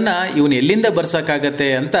ದುಡ್ಡನ್ನು ಇವನು ಎಲ್ಲಿಂದ ಬರ್ಸೋಕ್ಕಾಗತ್ತೆ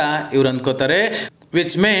ಅಂತ ಇವ್ರು ಅಂದ್ಕೋತಾರೆ.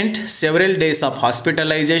 which meant several days of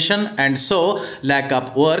hospitalization and so lack of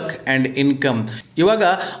work and income. ಇವಾಗ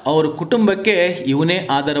ಅವ್ರ ಕುಟುಂಬಕ್ಕೆ ಇವನೇ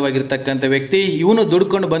ಆಧಾರವಾಗಿರ್ತಕ್ಕಂಥ ವ್ಯಕ್ತಿ. ಇವನು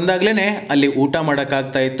ದುಡ್ಕೊಂಡು ಬಂದಾಗ್ಲೇ ಅಲ್ಲಿ ಊಟ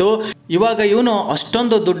ಮಾಡೋಕ್ಕಾಗ್ತಾ ಇತ್ತು. ಇವಾಗ ಇವನು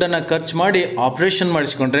ಅಷ್ಟೊಂದು ದುಡ್ಡನ್ನು ಖರ್ಚು ಮಾಡಿ ಆಪರೇಷನ್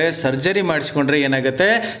ಮಾಡಿಸ್ಕೊಂಡ್ರೆ, ಸರ್ಜರಿ ಮಾಡಿಸ್ಕೊಂಡ್ರೆ ಏನಾಗುತ್ತೆ,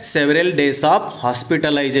 ಸೆವೆರಲ್ ಡೇಸ್ ಆಫ್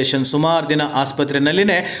ಹಾಸ್ಪಿಟಲೈಸೇಷನ್, ಸುಮಾರು ದಿನ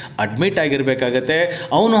ಆಸ್ಪತ್ರೆಯಲ್ಲಿನೇ ಅಡ್ಮಿಟ್ ಆಗಿರಬೇಕಾಗತ್ತೆ.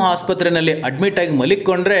 ಅವನು ಆಸ್ಪತ್ರೆಯಲ್ಲಿ ಅಡ್ಮಿಟ್ ಆಗಿ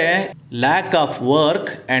ಮಲಿಕೊಂಡ್ರೆ lack of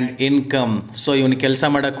work and income. So ಇವನು ಕೆಲಸ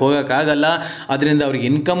ಮಾಡೋಕ್ಕೆ ಹೋಗೋಕ್ಕಾಗಲ್ಲ, ಅದರಿಂದ ಅವ್ರಿಗೆ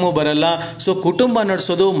ಇನ್ಕಮ್ಮು ಬರಲ್ಲ. ಸೊ ಕುಟುಂಬ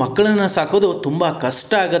ನಡೆಸೋದು, ಮಕ್ಕಳನ್ನು ಸಾಕೋದು ತುಂಬ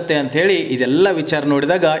ಕಷ್ಟ ಆಗುತ್ತೆ ಅಂಥೇಳಿ ಇದೆಲ್ಲ ವಿಚಾರ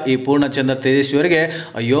ನೋಡಿದಾಗ ಈ ಪೂರ್ಣಚಂದ್ರ ತೇಜಸ್ವಿಯವರಿಗೆ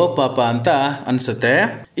ಅಯ್ಯೋ ಪಾಪ ಅಂತ ಅನಿಸುತ್ತೆ.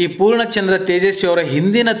 ಈ ಪೂರ್ಣ ಪೂರ್ಣಚಂದ್ರ ತೇಜಸ್ವಿ ಅವರ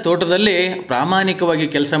ಹಿಂದಿನ ತೋಟದಲ್ಲಿ ಪ್ರಾಮಾಣಿಕವಾಗಿ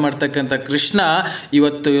ಕೆಲಸ ಮಾಡ್ತಕ್ಕಂಥ ಕೃಷ್ಣ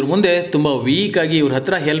ಇವತ್ತು ಇವ್ರ ಮುಂದೆ ತುಂಬ ವೀಕ್ ಆಗಿ ಇವ್ರ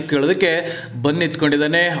ಹತ್ರ ಹೆಲ್ಪ್ ಕೇಳೋದಕ್ಕೆ ಬಂದು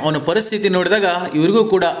ನಿಂತ್ಕೊಂಡಿದ್ದಾನೆ. ಅವನ ಪರಿಸ್ಥಿತಿ ನೋಡಿದಾಗ ಇವ್ರಿಗೂ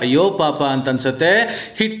ಕೂಡ ಅಯ್ಯೋ ಪಾಪ ಅಂತ ಅನ್ಸುತ್ತೆ.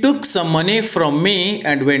 He took some money from me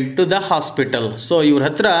and went to the hospital. So ಇವ್ರ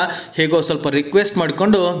ಹತ್ರ ಹೇಗೋ ಸ್ವಲ್ಪ ರಿಕ್ವೆಸ್ಟ್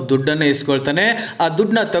ಮಾಡಿಕೊಂಡು ದುಡ್ಡನ್ನು ಇಸ್ಕೊಳ್ತಾನೆ. ಆ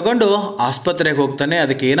ದುಡ್ಡನ್ನ ತಗೊಂಡು ಆಸ್ಪತ್ರೆಗೆ ಹೋಗ್ತಾನೆ.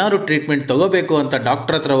 ಅದಕ್ಕೆ ಏನಾದ್ರು ಟ್ರೀಟ್ಮೆಂಟ್ ತಗೋಬೇಕು ಅಂತ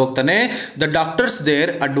ಡಾಕ್ಟರ್ ಹತ್ರ ಹೋಗ್ತಾನೆ. The doctors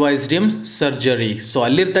there advised him surgery. So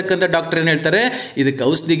ಅಲ್ಲಿರ್ತಕ್ಕಂಥ ಡಾಕ್ಟರ್ ಏನು ಹೇಳ್ತಾರೆ, ಇದಕ್ಕೆ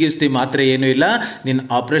ಔಷಧಿ ಮಾತ್ರ ಏನೂ ಇಲ್ಲ, ನೀನು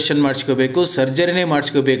ಆಪರೇಷನ್ ಮಾಡಿಸ್ಕೋಬೇಕು, ಸರ್ಜರಿನೇ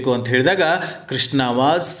ಮಾಡಿಸ್ಕೋಬೇಕು ಅಂತ ಹೇಳಿದಾಗ ಕೃಷ್ಣ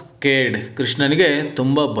ವಾಸ್ ಸ್ಕೇರ್ಡ್. ಕೃಷ್ಣನಿಗೆ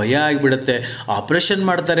ತುಂಬ ಭಯ ಆಗಿಬಿಡುತ್ತೆ. ಆಪರೇಷನ್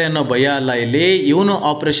ಮಾಡ್ತಾರೆ ಅನ್ನೋ ಭಯ ಅಲ್ಲ, ಇಲ್ಲಿ ಇವನು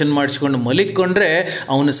ಆಪರೇಷನ್ ಮಾಡಿಸ್ಕೊಂಡು ಮಲಿಕೊಂಡ್ರೆ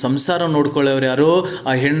ಅವನ ಸಂಸಾರ ನೋಡ್ಕೊಳ್ಳೋರು ಯಾರು,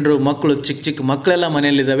 ಆ ಹೆಣ್ಣರು ಮಕ್ಕಳು ಚಿಕ್ಕ ಚಿಕ್ಕ ಮಕ್ಕಳೆಲ್ಲ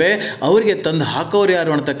ಮನೆಯಲ್ಲಿದ್ದಾವೆ, ಅವರಿಗೆ ತಂದು ಹಾಕೋರು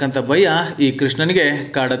ಯಾರು ಅಂತಕ್ಕಂಥ ಭಯ ಈ ಕೃಷ್ಣನಿಗೆ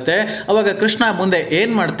ಕಾಡುತ್ತೆ. ಅವಾಗ ಕೃಷ್ಣ ಮುಂದೆ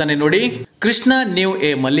ಏನು ಮಾಡ್ತಾನೆ ನೋಡಿ. ಕೃಷ್ಣ ನೀವು ಎ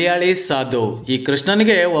ಮಲಯಾಳಿ ಸಾಧು. ಈ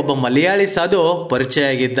ಕೃಷ್ಣನಿಗೆ ಒಬ್ಬ ಮಲಯಾಳಿ ಸಾಧು ಪರಿಚಯ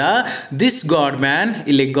ಆಗಿದ್ದ. ದಿಸ್ ಗಾಡ್ ಮ್ಯಾನ್,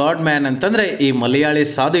 ಇಲ್ಲಿ ಗಾಡ್ ಮ್ಯಾನ್ ಅಂತಂದ್ರೆ ಈ ಮಲಯಾಳಿ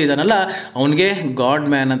ಸಾಧು ಇದನ್ನಲ್ಲ ಅವನಿಗೆ ಗಾಡ್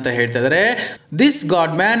ಮ್ಯಾನ್ ಅಂತ ಹೇಳ್ತಾ ಇದ್ದಾರೆ. This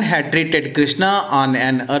god man had treated Krishna on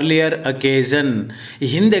on earlier ಅಕೇಜನ್. ಈ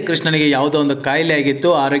ಹಿಂದೆ ಕೃಷ್ಣನಿಗೆ ಯಾವುದೋ ಒಂದು ಕಾಯಿಲೆ ಆಗಿತ್ತು,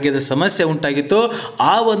 ಆರೋಗ್ಯದ ಸಮಸ್ಯೆ ಉಂಟಾಗಿತ್ತು.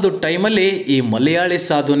 ಆ ಒಂದು ಟೈಮಲ್ಲಿ ಈ ಮಲಯಾಳಿ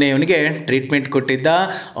ಸಾಧುನೇ ಅವನಿಗೆ ಟ್ರೀಟ್ಮೆಂಟ್ ಕೊಟ್ಟಿದ್ದ,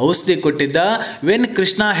 ಔಷಧಿ ಕೊಟ್ಟಿದ್ದ. When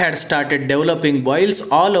Krishna had started developing boils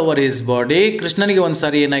all over his body. ಕೃಷ್ಣನಿಗೆ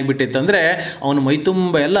ಒಂದ್ಸಾರಿ ಏನಾಗ್ಬಿಟ್ಟಿತ್ತು ಅಂದ್ರೆ ಅವನ ಮೈ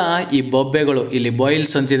ತುಂಬ ಎಲ್ಲ ಈ ಬೊಬ್ಬೆಗಳು, ಇಲ್ಲಿ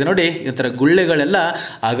ಬಾಯ್ಲ್ಸ್ ಅಂತಿದೆ ನೋಡಿ, ಈ ತರ ಗುಳ್ಳೆಗಳೆಲ್ಲ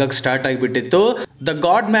ಆಗಾಗ ಸ್ಟಾರ್ಟ್ ಆಗಿಬಿಟ್ಟಿತ್ತು. The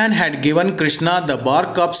god man had given Krishna the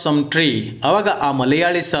bark of some tree. ಅವಾಗ ಆ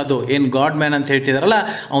ಮಲಯಾಳಿ ಸಾಧು ಏನ್ ಗಾಡ್ ಮ್ಯಾನ್ ಅಂತ ಹೇಳ್ತಿದಾರಲ್ಲ,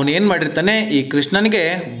 ಅವನು ಏನ್ ಮಾಡಿರ್ತಾನೆ, ಈ ಕೃಷ್ಣನಿಗೆ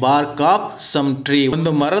ಬಾರ್ಕ್ ಆಫ್ ಸಮ್ ಟ್ರೀ,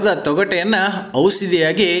 ಒಂದು ಮರದ ತೊಗಟೆಯನ್ನ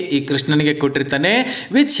ಔಷಧಿಯಾಗಿ ಈ ಕೃಷ್ಣನಿಗೆ ಕೊಟ್ಟಿರ್ತಾನೆ.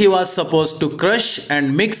 Which he was suppose to crush and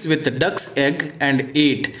mix with ducks egg and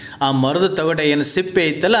ಈಟ್. ಆ ಮರದ ತೊಗಟೆ ಏನು ಸಿಪ್ಪೆ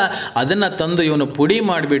ಇತ್ತಲ್ಲ ಅದನ್ನ ತಂದು ಇವನು ಪುಡಿ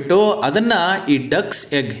ಮಾಡಿಬಿಟ್ಟು ಅದನ್ನ ಈ ಡಕ್ಸ್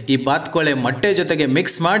ಎಗ್, ಈ ಬಾತ್ಕೋಳೆ ಮೊಟ್ಟೆ ಜೊತೆಗೆ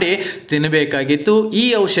ಮಿಕ್ಸ್ ಮಾಡಿ ತಿನ್ನಬೇಕಾಗಿತ್ತು. ಈ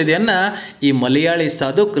ಔಷಧಿಯನ್ನ ಈ ಮಲಯಾಳಿ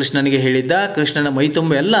ಸಾಧು ಕೃಷ್ಣನಿಗೆ ಹೇಳಿದ್ದ. ಕೃಷ್ಣನ ಮೈ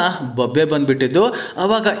ತುಂಬ ಎಲ್ಲ ಬೊಬ್ಬೆ ಬಂದ್ಬಿಟ್ಟಿದ್ದು.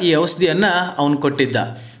 ಅವಾಗ ಈ ಔಷಧಿಯನ್ನ ಅವನು ಕೊಟ್ಟಿದ್ದ.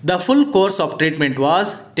 The full course of treatment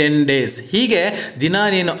was 10 days. ಹೀಗೆ ದಿನ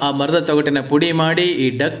ನೀನು ಆ ಮರದ ತೊಗಟಿನ ಪುಡಿ ಮಾಡಿ ಈ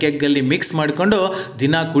ಡಕ್ ಎಗ್ಗಲ್ಲಿ ಮಿಕ್ಸ್ ಮಾಡಿಕೊಂಡು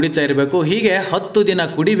ದಿನ ಕುಡಿತಾ ಇರಬೇಕು. ಹೀಗೆ 10 ದಿನ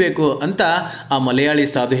ಕುಡಿಬೇಕು ಅಂತ ಆ ಮಲಯಾಳಿ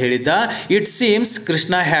ಸಾಧು ಹೇಳಿದ್ದ. It seems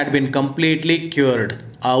Krishna had been completely cured.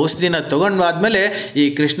 ಆ ಔಷಧಿನ ತಗೊಂಡಾದ್ಮೇಲೆ ಈ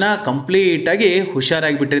ಕೃಷ್ಣ ಕಂಪ್ಲೀಟಾಗಿ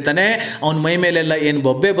ಹುಷಾರಾಗಿ ಬಿಟ್ಟಿರ್ತಾನೆ. ಅವನ ಮೈ ಮೇಲೆಲ್ಲ ಏನು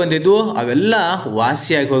ಬೊಬ್ಬೆ ಬಂದಿದ್ವು ಅವೆಲ್ಲ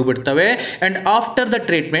ವಾಸಿಯಾಗಿ ಹೋಗ್ಬಿಡ್ತವೆ. And after the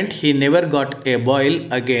treatment he never got A boil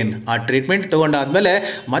again. ಆ ಟ್ರೀಟ್ಮೆಂಟ್ ತಗೊಂಡಾದ್ಮೇಲೆ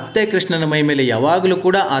ಮತ್ತೆ ಕೃಷ್ಣನ ಮೈ ಮೇಲೆ ಯಾವಾಗಲೂ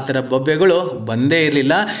ಕೂಡ ಆ ಥರ ಬೊಬ್ಬೆಗಳು ಬಂದೇ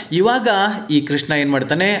ಇರಲಿಲ್ಲ. ಇವಾಗ ಈ ಕೃಷ್ಣ ಏನು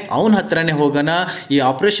ಮಾಡ್ತಾನೆ, ಅವನ ಹತ್ರನೇ ಹೋಗೋಣ, ಈ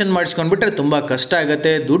ಆಪರೇಷನ್ ಮಾಡಿಸ್ಕೊಂಡ್ಬಿಟ್ರೆ ತುಂಬ ಕಷ್ಟ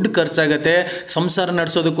ಆಗುತ್ತೆ, ದುಡ್ಡು ಖರ್ಚಾಗತ್ತೆ, ಸಂಸಾರ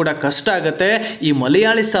ನಡೆಸೋದು ಕೂಡ ಕಷ್ಟ ಆಗುತ್ತೆ. ಈ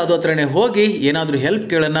ಮಲಯಾಳಿ ಸಾಧು ಹತ್ರನೇ ಹೋಗಿ ಏನಾದರೂ ಹೆಲ್ಪ್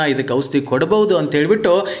ಕೇಳೋಣ, ಇದಕ್ಕೆ ಔಷಧಿ ಕೊಡಬಹುದು ಅಂತ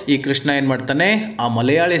ಹೇಳ್ಬಿಟ್ಟು ಈ ಕೃಷ್ಣ ಏನ್ ಮಾಡ್ತಾನೆ, ಆ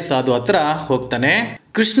ಮಲಯಾಳಿ ಸಾಧು ಹತ್ರ ಹೋಗ್ತಾನೆ.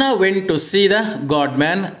 Krishna went to C the god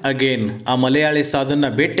man again. ಆ ಮಲಯಾಳಿ ಸಾಧುನ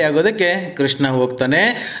ಭೇಟಿ ಆಗೋದಕ್ಕೆ ಕೃಷ್ಣ ಹೋಗ್ತಾನೆ.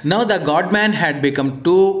 Now the god man had become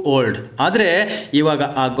two old. ಆದರೆ ಇವಾಗ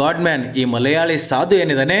ಆ ಗಾಡ್ ಮ್ಯಾನ್, ಈ ಮಲಯಾಳಿ ಸಾಧು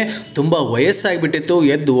ಏನಿದಾನೆ, ತುಂಬ ವಯಸ್ಸಾಗ್ಬಿಟ್ಟಿತ್ತು,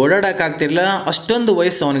 ಎದ್ದು ಓಡಾಡಕ್ಕಾಗ್ತಿರ್ಲಿಲ್ಲ, ಅಷ್ಟೊಂದು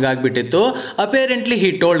ವಯಸ್ಸು ಅವನಿಗಾಗ್ಬಿಟ್ಟಿತ್ತು. Apparently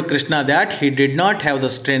he told Krishna that he did not have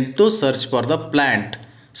the strength to search for the plant.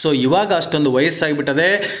 So ಇವಾಗ ಅಷ್ಟೊಂದು ವಯಸ್ಸಾಗಿಬಿಟ್ಟದೆ,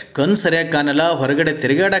 ಕಣ್ಣು ಸರಿಯಾಗಿ ಕಾಣಲ್ಲ, ಹೊರಗಡೆ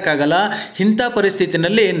ತಿರುಗಾಡೋಕ್ಕಾಗಲ್ಲ. ಇಂಥ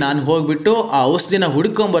ಪರಿಸ್ಥಿತಿನಲ್ಲಿ ನಾನು ಹೋಗ್ಬಿಟ್ಟು ಆ ಔಷಧಿನ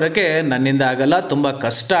ಹುಡ್ಕೊಂಬರೋಕ್ಕೆ ನನ್ನಿಂದ ಆಗಲ್ಲ, ತುಂಬ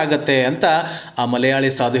ಕಷ್ಟ ಆಗತ್ತೆ ಅಂತ ಆ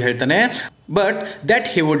ಮಲಯಾಳಿ ಸಾಧು ಹೇಳ್ತಾನೆ. But that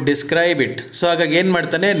he would describe it. So ಹಾಗಾಗಿ ಏನು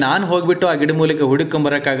ಮಾಡ್ತಾನೆ, ನಾನು ಹೋಗ್ಬಿಟ್ಟು ಆ ಗಿಡಮೂಲಿಕೆ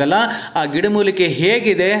ಹುಡುಕೊಂಬರೋಕ್ಕಾಗಲ್ಲ, ಆ ಗಿಡಮೂಲಿಕೆ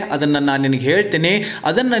ಹೇಗಿದೆ ಅದನ್ನು ನಾನು ನಿನಗೆ ಹೇಳ್ತೀನಿ,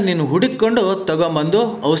 ಅದನ್ನು ನೀನು ಹುಡುಕೊಂಡು ತಗೊಂಬಂದು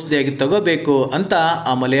ಔಷಧಿಯಾಗಿ ತಗೋಬೇಕು ಅಂತ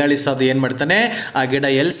ಆ ಮಲಯಾಳಿ ಸಾಧು ಏನು ಮಾಡ್ತಾನೆ, ಆ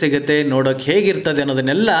ಗಿಡ ಎಲ್ಲಿ ಸಿಗುತ್ತೆ, ನೋಡೋಕೆ ಹೇಗಿರ್ತದೆ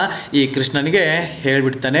ಅನ್ನೋದನ್ನೆಲ್ಲ ಈ ಕೃಷ್ಣನಿಗೆ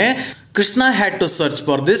ಹೇಳ್ಬಿಡ್ತಾನೆ. Krishna had to search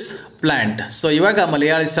for this plant. So ಇವಾಗ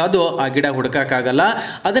ಮಲಯಾಳಿ ಸಾಧು ಆ ಗಿಡ ಹುಡುಕಕ್ಕಾಗಲ್ಲ,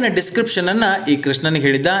 ಅದನ್ನ ಡಿಸ್ಕ್ರಿಪ್ಷನ್ ಅನ್ನ ಈ ಕೃಷ್ಣನಿಗೆ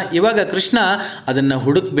ಹೇಳಿದ್ದ. ಇವಾಗ ಕೃಷ್ಣ ಅದನ್ನ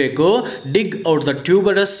ಹುಡುಕ್ಬೇಕು. ಡಿಗ್ out the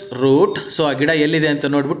tuberous root. So ಆ ಗಿಡ ಎಲ್ಲಿದೆ ಅಂತ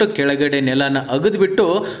ನೋಡ್ಬಿಟ್ಟು ಕೆಳಗಡೆ ನೆಲನ ಅಗದ್ಬಿಟ್ಟು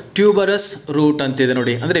ಟ್ಯೂಬರಸ್ ರೂಟ್ ಅಂತಿದೆ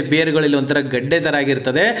ನೋಡಿ, ಅಂದ್ರೆ ಬೇರುಗಳಲ್ಲಿ ಒಂಥರ ಗಡ್ಡೆ ತರ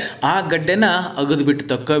ಆಗಿರ್ತದೆ, ಆ ಗಡ್ಡೆನ ಅಗದ್ಬಿಟ್ಟು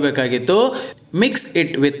ತಕ್ಕೋಬೇಕಾಗಿತ್ತು. Mix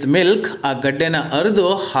it with milk. ಆ ಗಡ್ಡೆನ ಅರೆದು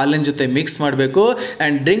ಹಾಲಿನ ಜೊತೆ ಮಿಕ್ಸ್ ಮಾಡಬೇಕು.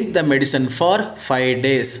 And drink the medicine for 5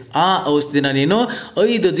 days. ಆ ಔಷಧಿನ ನೀನು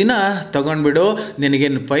 5 ದಿನ ತಗೊಂಡ್ಬಿಡು,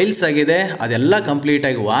 ನಿನಗೇನು ಪೈಲ್ಸ್ ಆಗಿದೆ ಅದೆಲ್ಲ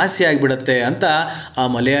ಕಂಪ್ಲೀಟಾಗಿ ವಾಸಿ ಆಗಿಬಿಡುತ್ತೆ ಅಂತ ಆ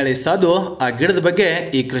ಮಲಯಾಳಿ ಸಾಧು ಆ ಗಿಡದ ಬಗ್ಗೆ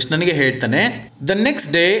ಈ ಕೃಷ್ಣನಿಗೆ ಹೇಳ್ತಾನೆ. The next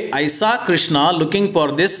day I saw Krishna looking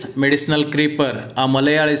for this medicinal creeper. ಆ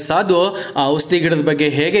ಮಲಯಾಳಿ ಸಾಧು ಆ ಔಷಧಿ ಗಿಡದ ಬಗ್ಗೆ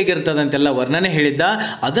ಹೇಗಿರ್ತದೆ ಅಂತೆಲ್ಲ ವರ್ಣನೆ ಹೇಳಿದ್ದ.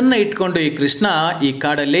 ಅದನ್ನ ಇಟ್ಕೊಂಡು ಈ ಕೃಷ್ಣ ಈ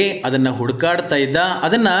ಕಾಡಲ್ಲಿ ಅದನ್ನ ಹುಡುಕಾಡ್ತಾ ಇದ್ದ.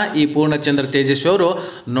 ಅದನ್ನ ಈ ಪೂರ್ಣಚಂದ್ರ ತೇಜಸ್ವಿ ಅವರು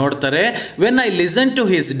ನೋಡ್ತಾರೆ. When I listen to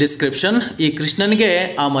his description, ಈ ಕೃಷ್ಣನಿಗೆ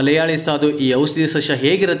ಆ ಮಲಯಾಳಿ ಮಲಯಾಳಿ ಸಾಧು ಈ ಔಷಧಿ ಸಸ್ಯ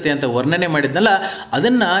ಹೇಗಿರುತ್ತೆ ಅಂತ ವರ್ಣನೆ ಮಾಡಿದ್ನಲ್ಲ,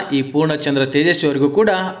 ಅದನ್ನ ಈ ಪೂರ್ಣಚಂದ್ರ ತೇಜಸ್ವಿ ಅವರಿಗೂ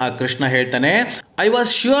ಕೂಡ ಆ ಕೃಷ್ಣ ಹೇಳ್ತಾನೆ. I was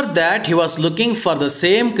sure that he was looking for the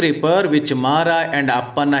same creeper which ಮಾರ and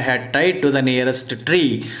ಅಪ್ಪನ್ನ had Tide to the nearest tree.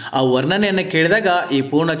 ಆ ವರ್ಣನೆಯನ್ನು ಕೇಳಿದಾಗ ಈ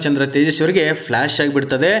ಪೂರ್ಣಚಂದ್ರ ತೇಜಸ್ವಿ ಅವರಿಗೆ ಫ್ಲಾಶ್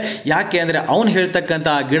ಆಗಿಬಿಡ್ತದೆ. ಯಾಕೆ ಅಂದ್ರೆ ಅವನು ಹೇಳ್ತಕ್ಕಂಥ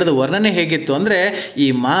ಆ ಗಿಡದ ವರ್ಣನೆ ಹೇಗಿತ್ತು ಅಂದ್ರೆ, ಈ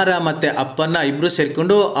ಮಾರ ಮತ್ತೆ ಅಪ್ಪನ್ನ ಇಬ್ರು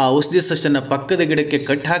ಸೇರ್ಕೊಂಡು ಆ ಔಷಧಿ ಸಸ್ಯನ ಪಕ್ಕದ ಗಿಡಕ್ಕೆ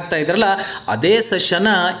ಕಟ್ ಹಾಕ್ತಾ ಇದ್ರಲ್ಲ, ಅದೇ ಸಸ್ಯನ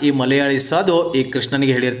ಈ ಮಲಯಾಳಿ ಸಾಧು ಈ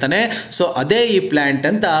ಕೃಷ್ಣನಿಗೆ ಹೇಳಿರ್ತಾನೆ. ಸೊ ಅದೇ ಈ ಪ್ಲಾಂಟ್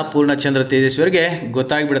ಅಂತ ಪೂರ್ಣಚಂದ್ರ ತೇಜಸ್ವಿ ಅವರಿಗೆ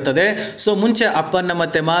ಗೊತ್ತಾಗ್ಬಿಡ್ತದೆ. ಸೊ ಮುಂಚೆ ಅಪ್ಪನ್ನ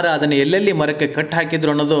ಮತ್ತೆ ಮಾರ ಅದನ್ನ ಎಲ್ಲೆಲ್ಲಿ ಮರಕ್ಕೆ ಕಟ್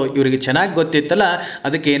ಹಾಕಿದ್ರು ಅನ್ನೋದು ಇವರಿಗೆ ಚೆನ್ನಾಗಿ ಗೊತ್ತಿತ್ತಲ್ಲ,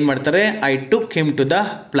 ಅದಕ್ಕೆ ಏನ್ ಮಾಡ್ತಾರೆ, I took him to the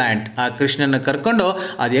plant. ಆ ಕೃಷ್ಣನ ಕರ್ಕೊಂಡು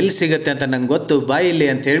ಅದು ಎಲ್ಲಿ ಸಿಗುತ್ತೆ ಅಂತ ನಂಗೆ ಗೊತ್ತು, ಬಾಯಿ ಇಲ್ಲಿ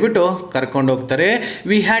ಅಂತ ಹೇಳ್ಬಿಟ್ಟು ಕರ್ಕೊಂಡು ಹೋಗ್ತಾರೆ.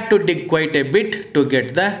 We had to dig quite A bit to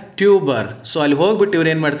get the tuber. So ಅಲ್ಲಿ ಹೋಗ್ಬಿಟ್ಟು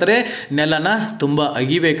ಇವ್ರು ಏನ್ ಮಾಡ್ತಾರೆ, ನೆಲನ ತುಂಬಾ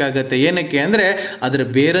ಅಗಿಬೇಕಾಗತ್ತೆ. ಏನಕ್ಕೆ ಅಂದ್ರೆ ಅದರ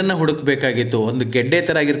ಬೇರನ್ನು ಹುಡುಕ್ಬೇಕಾಗಿತ್ತು. ಒಂದು ಗೆಡ್ಡೆ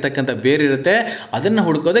ತರ ಆಗಿರ್ತಕ್ಕಂಥ ಬೇರ್ ಇರುತ್ತೆ, ಅದನ್ನ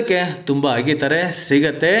ಹುಡುಕೋದಕ್ಕೆ ತುಂಬಾ ಅಗಿತಾರೆ,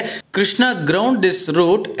 ಸಿಗತ್ತೆ. Krishna ground this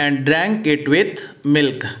root and drank it with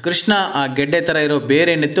milk. Krishna ಆ ಗೆಡ್ಡೆ ತರ ಇರೋ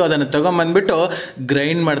ಬೇರೆ ಏನಿತ್ತು ಅದನ್ನು ತಗೊಂಡ್ಬಂದ್ಬಿಟ್ಟು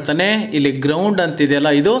ಗ್ರೈಂಡ್ ಮಾಡ್ತಾನೆ. ಇಲ್ಲಿ ಗ್ರೌಂಡ್ ಅಂತಿದೆಯಲ್ಲ,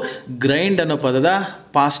 ಇದು ಗ್ರೈಂಡ್ ಅನ್ನೋ ಪದದ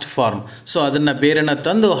ಪಾಸ್ಟ್ ಫಾರ್ಮ್. ಸೊ ಅದನ್ನ ಬೇರೆನ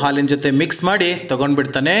ತಂದು ಹಾಲಿನ ಜೊತೆ ಮಿಕ್ಸ್ ಮಾಡಿ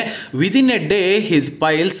ತಗೊಂಡ್ಬಿಡ್ತಾನೆ. Within A day his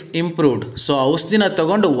piles improved. So ಔಷಧಿನ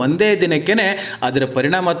ತಗೊಂಡು ಒಂದೇ ದಿನಕ್ಕೇನೆ ಅದರ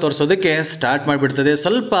ಪರಿಣಾಮ ತೋರಿಸೋದಕ್ಕೆ ಸ್ಟಾರ್ಟ್ ಮಾಡಿಬಿಡ್ತದೆ.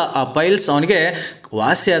 ಸ್ವಲ್ಪ ಆ ಪೈಲ್ಸ್ ಅವನಿಗೆ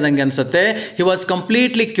ವಾಸಿ ಆದಂಗೆ ಅನ್ಸುತ್ತೆ. He was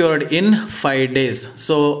completely cured in 5 days.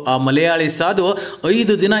 So ಆ ಮಲಯಾಳಿ ಸಾಧು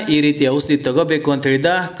 5 ದಿನ ಈ ರೀತಿ ಔಷಧಿ ತಗೋಬೇಕು ಅಂತ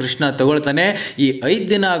ಹೇಳಿದ. ಕೃಷ್ಣ ತಗೊಳ್ತಾನೆ. ಈ 5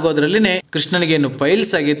 ದಿನ ಆಗೋದ್ರಲ್ಲಿನೇ ಕೃಷ್ಣನಿಗೆ ಏನು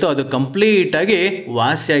ಪೈಲ್ಸ್ ಆಗಿತ್ತು ಅದು ಕಂಪ್ಲೀಟ್ ಆಗಿ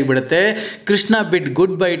ವಾಸಿ ಆಗಿಬಿಡುತ್ತೆ. ಕೃಷ್ಣ ಬಿಡ್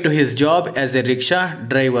good by two his job as A rickshaw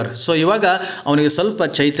driver. So ಇವಾಗ ಅವನಿಗೆ ಸ್ವಲ್ಪ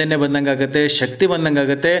ಚೈತನ್ಯ ಬಂದಂಗಾಗತ್ತೆ, ಶಕ್ತಿ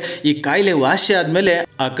ಬಂದಂಗಾಗತ್ತೆ. ಈ ಕಾಯಿಲೆ ವಾಸಿ ಆದ್ಮೇಲೆ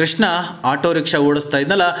ಆ ಕೃಷ್ಣ ಆಟೋ ರಿಕ್ಷಾ ಓಡಿಸ್ತಾ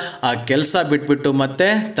ಇದ್ನಲ್ಲ, ಆ ಕೆಲಸ ಬಿಟ್ಬಿಟ್ಟು ಮತ್ತೆ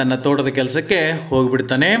ತನ್ನ ತೋಟದ ಕೆಲಸಕ್ಕೆ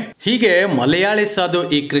ಹೋಗ್ಬಿಡ್ತಾನೆ. ಹೀಗೆ ಮಲಯಾಳಿ ಸಾಧು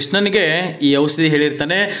ಈ ಕೃಷ್ಣನಿಗೆ ಈ ಔಷಧಿ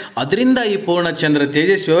ಹೇಳಿರ್ತಾನೆ. ಅದರಿಂದ ಈ ಪೂರ್ಣಚಂದ್ರ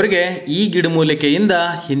ತೇಜಸ್ವಿ ಅವರಿಗೆ ಈ ಗಿಡಮೂಲಿಕೆಯಿಂದ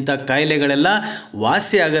ಇಂಥ ಕಾಯಿಲೆಗಳೆಲ್ಲ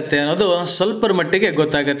ವಾಸಿ ಆಗತ್ತೆ ಅನ್ನೋದು ಸ್ವಲ್ಪರ ಮಟ್ಟಿಗೆ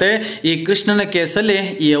ಗೊತ್ತಾಗತ್ತೆ. ಈ ಕೃಷ್ಣನ ಕೇಸಲ್ಲಿ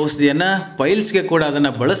ಈ ಔಷಧಿಯನ್ನ ಪೈಲ್ಸ್ಗೆ ಕೂಡ ಅದನ್ನ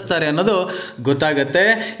ಬಳಸ್ತಾರೆ ಅನ್ನೋದು ಗೊತ್ತಾಗತ್ತೆ.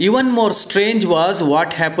 Even more strange was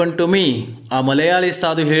what happen to me. ಆ ಮಲಯಾಳಿ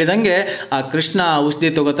ಸಾಧು ಹೇಳಿದಂಗೆ ಆ ಕೃಷ್ಣ ಔಷಧಿ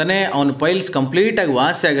ತಗೋತಾನೆ, ಅವನ ಪೈಲ್ಸ್ ಕಂಪ್ಲೀಟ್ ಆಗಿ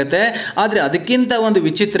ವಾಸಿ ಆಗತ್ತೆ. ಆದ್ರೆ ಅದಕ್ಕಿಂತ ಒಂದು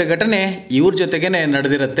ವಿಚಿತ್ರ ಘಟನೆ ಇವ್ರ ಜೊತೆಗೇನೆ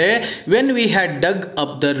ನಡೆದಿರುತ್ತೆ. When we had ಡಗ್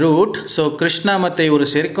up the root. So Krishna ಮತ್ತೆ ಇವರು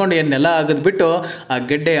ಸೇರ್ಕೊಂಡು ಏನೆಲ್ಲ ಆಗದ್ಬಿಟ್ಟು ಆ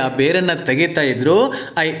ಗೆಡ್ಡೆ ಆ ಬೇರನ್ನ ತೆಗಿತಾ ಇದ್ರು.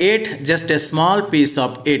 I eight just A small piece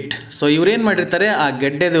of it. So ಇವ್ರೇನ್ ಮಾಡಿರ್ತಾರೆ, ಆ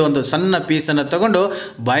ಗೆಡ್ಡೆದು ಒಂದು ಸಣ್ಣ ಪೀಸನ್ನು ತಗೊಂಡು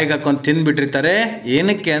ಬಾಯಿಗೆ ಹಾಕೊಂಡು ತಿಂದ್ಬಿಟ್ಟಿರ್ತಾರೆ.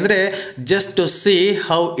 ಏನಕ್ಕೆ ಅಂದ್ರೆ just to C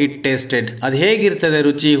how it tasted. ಅದು ಹೇಗಿರ್ತದೆ,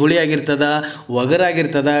 ರುಚಿ ಹುಳಿಯಾಗಿರ್ತದ,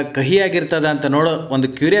 ಒಗರಾಗಿರ್ತದ, ಕಹಿಯಾಗಿರ್ತದ ಅಂತ ನೋಡೋ ಒಂದು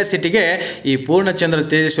ಕ್ಯೂರಿಯಾಸಿಟಿಗೆ ಈ ಪೂರ್ಣಚಂದ್ರ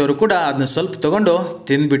ತೇಜಸ್ವಿ ಅವರು ಕೂಡ ಅದನ್ನ ಸ್ವಲ್ಪ ತಗೊಂಡು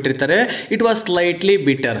ತಿಂದ್ಬಿಟ್ಟಿರ್ತಾರೆ. It was slightly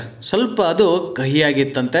bitter. ಸ್ವಲ್ಪ ಅದು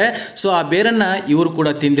ಕಹಿಯಾಗಿತ್ತಂತೆ. ಸೊ ಆ ಬೇರನ್ನ ಇವರು ಕೂಡ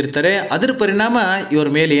ತಿಂದಿರ್ತಾರೆ. ಅದರ ಪರಿಣಾಮ ಇವ್ರ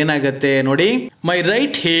ಮೇಲೆ ಏನಾಗತ್ತೆ ನೋಡಿ. My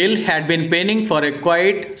right heal had been ಪೇನಿಂಗ್ for A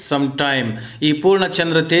quite some time. ಈ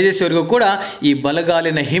ಪೂರ್ಣಚಂದ್ರ ತೇಜಸ್ವಿ ಅವರಿಗೂ ಕೂಡ ಈ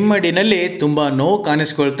ಬಲಗಾಲಿನ ಹಿಮ್ಮಡಿನಲ್ಲಿ ತುಂಬಾ ನೋವು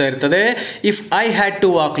ಕಾಣಿಸ್ಕೊಳ್ತಾ ಇರ್ತದೆ. If I had to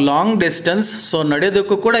walk long distance. So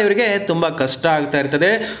ನಡೆಯೋದಕ್ಕೂ ಕೂಡ ಇವರಿಗೆ ತುಂಬಾ ಕಷ್ಟ ಆಗ್ತಾ ಇರ್ತದೆ.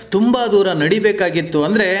 ತುಂಬಾ ದೂರ ನಡಿಬೇಕಾಗಿತ್ತು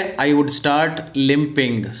ಅಂದ್ರೆ I would start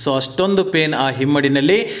limping. So ಅಷ್ಟೊಂದು ಪೇನ್ ಆ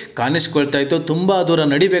ಹಿಮ್ಮಡಿನಲ್ಲಿ ಕಾಣಿಸ್ಕೊಳ್ತಾ ಇತ್ತು. ತುಂಬಾ ದೂರ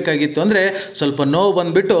ನಡಿಬೇಕಾಗಿತ್ತು ಅಂದ್ರೆ ಸ್ವಲ್ಪ ನೋವು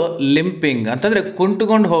ಬಂದ್ಬಿಟ್ಟು ಲಿಂಪಿಂಗ್ ಅಂತಂದ್ರೆ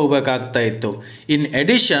ಕುಂಟುಕೊಂಡು ಹೋಗ್ಬೇಕಾಗ್ತಾ ಇತ್ತು. ಇನ್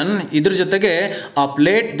ಎಡಿಷನ್ ಇದ್ರ ಜೊತೆಗೆ ಆ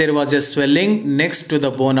plate there was A swelling next to the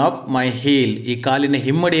bone of my heal. ಈ ಕಾಲಿನ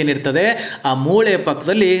ಹಿಮ್ಮಡಿ ಏನಿರ್ತದೆ ಆ ಮೂಳೆ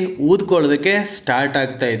ಪಕ್ಕದಲ್ಲಿ ಊದ್ಕೊಳ್ಳೋದಕ್ಕೆ ಸ್ಟಾರ್ಟ್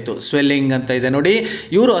ಆಗ್ತಾ ಇತ್ತು. ಸ್ವೆಲ್ಲಿಂಗ್ ಅಂತ ಇದೆ ನೋಡಿ.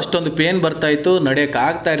 ಇವರು ಅಷ್ಟೊಂದು ಪೇನ್ ಬರ್ತಾ ಇತ್ತು, ನಡೆಯಕ್ಕೆ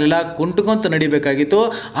ಆಗ್ತಾ ಇರಲಿಲ್ಲ, ಕುಂಟುಕೊಂತ ನಡಿಬೇಕಾಗಿತ್ತು.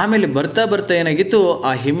 ಆಮೇಲೆ ಬರ್ತಾ ಬರ್ತಾ ಏನಾಗಿತ್ತು,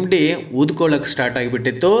 ಆ ಹಿಮ್ಮಡಿ ಊದ್ಕೊಳ್ಳೋಕೆ ಸ್ಟಾರ್ಟ್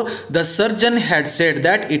ಆಗಿಬಿಟ್ಟಿತ್ತು. The surgeon had said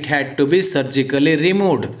that it had to B surgically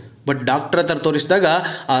removed. But doctor ಹತ್ರ ತೋರಿಸಿದಾಗ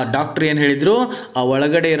ಆ ಡಾಕ್ಟರ್ ಏನು ಹೇಳಿದ್ರು, ಆ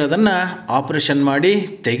ಒಳಗಡೆ ಇರೋದನ್ನ ಆಪರೇಷನ್ ಮಾಡಿ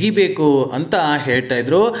ತೆಗಿಬೇಕು ಅಂತ ಹೇಳ್ತಾ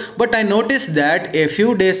ಇದ್ರು. But I notice that A few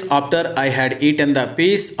days after I had eaten the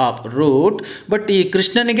piece of root. But ಈ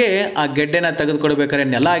ಕೃಷ್ಣನಿಗೆ ಆ ಗೆಡ್ಡೆನ ತೆಗೆದುಕೊಡ್ಬೇಕಾದ್ರೆ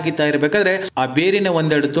ನೆಲ ಆಗಿತಾ ಇರಬೇಕಾದ್ರೆ ಆ ಬೇರಿನ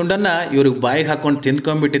ಒಂದೆರಡು ತುಂಡನ್ನ ಇವ್ರಿಗೆ ಬಾಯಿಗೆ ಹಾಕೊಂಡು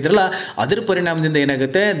ತಿಂದ್ಕೊಂಡ್ಬಿಟ್ಟಿದ್ರಲ್ಲ, ಅದ್ರ ಪರಿಣಾಮದಿಂದ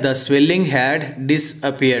ಏನಾಗುತ್ತೆ, ದ ಸ್ವೆಲ್ಲಿಂಗ್ ಹ್ಯಾಡ್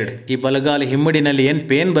ಡಿಸ್ಅಪಿಯರ್ಡ್. ಈ ಬಲಗಾಲ ಹಿಮ್ಮಡಿನಲ್ಲಿ ಏನು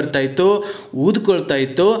ಪೇನ್ ಬರ್ತಾ ಇತ್ತು, ಊದ್ಕೊಳ್ತಾ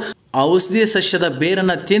ಇತ್ತು, ಔಷಧಿ ಸಸ್ಯದ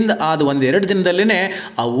ಬೇರನ್ನು ತಿಂದು ಆದ 1-2 ದಿನದಲ್ಲೇ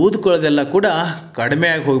ಆ ಊದ್ಕೊಳ್ಳೋದೆಲ್ಲ ಕೂಡ ಕಡಿಮೆ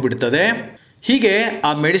ಆಗಿ ಹೋಗ್ಬಿಡ್ತದೆ. ಹೀಗೆ ಆ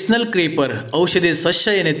ಮೆಡಿಸಿನಲ್ ಕ್ರೀಪರ್ ಔಷಧಿ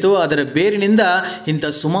ಸಸ್ಯ ಏನಿತ್ತು ಅದರ ಬೇರಿನಿಂದ ಇಂಥ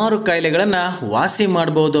ಸುಮಾರು ಕಾಯಿಲೆಗಳನ್ನು ವಾಸಿ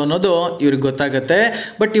ಮಾಡಬಹುದು ಅನ್ನೋದು ಇವ್ರಿಗೆ ಗೊತ್ತಾಗುತ್ತೆ.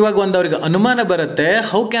 ಬಟ್ ಇವಾಗ ಒಂದು ಅವ್ರಿಗೆ ಅನುಮಾನ ಬರುತ್ತೆ,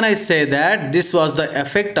 how can I say that this was the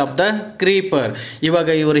effect of the creeper. ಇವಾಗ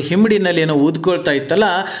ಇವರು ಹಿಮ್ಮಡಿನಲ್ಲಿ ಏನೋ ಊದ್ಕೊಳ್ತಾ ಇತ್ತಲ್ಲ,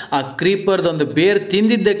 ಆ ಕ್ರೀಪರ್ದೊಂದು ಬೇರ್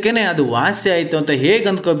ತಿಂದಿದ್ದಕ್ಕೇನೆ ಅದು ವಾಸಿ ಆಯಿತು ಅಂತ ಹೇಗೆ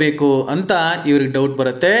ಅಂದ್ಕೋಬೇಕು ಅಂತ ಇವ್ರಿಗೆ ಡೌಟ್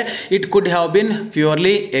ಬರುತ್ತೆ. It could have been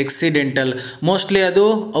purely ಎಕ್ಸಿಡೆಂಟಲ್. Mostly ಅದು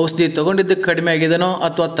ಔಷಧಿ ತಗೊಂಡಿದ್ದಕ್ಕೆ ಕಡಿಮೆ ಆಗಿದೆನೋ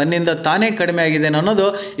ಅಥವಾ ತನ್ನಿಂದ ತಾನೇ ಕಡಿಮೆ ಆಗಿದೆ ಅನ್ನೋದು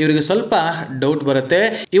ಇವರಿಗೆ ಸ್ವಲ್ಪ ಡೌಟ್ ಬರುತ್ತೆ.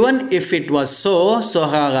 Even if it was so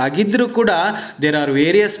ಹಾಗಾಗಿದ್ರೂ ಕೂಡ there are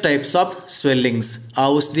various types of swellings. ಆ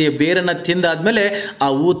ಔಷಧಿಯ ಬೇರನ್ನು ತಿಂದಾದ್ಮೇಲೆ ಆ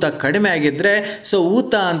ಊತ ಕಡಿಮೆ ಆಗಿದ್ರೆ, ಸೊ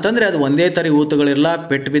ಊತ ಅಂತಂದ್ರೆ ಅದು ಒಂದೇ ತರ ಊತಗಳಿರಲ್ಲ,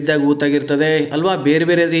 ಪೆಟ್ಟು ಬಿದ್ದಾಗ ಊತಾಗಿರ್ತದೆ ಅಲ್ವಾ, ಬೇರೆ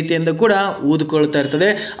ಬೇರೆ ರೀತಿಯಿಂದ ಕೂಡ ಊದ್ಕೊಳ್ತಾ ಇರ್ತದೆ.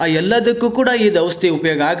 ಆ ಎಲ್ಲದಕ್ಕೂ ಕೂಡ ಇದು ಔಷಧಿ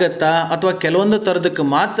ಉಪಯೋಗ ಆಗತ್ತಾ ಅಥವಾ ಕೆಲವೊಂದು ತರದಕ್ಕೆ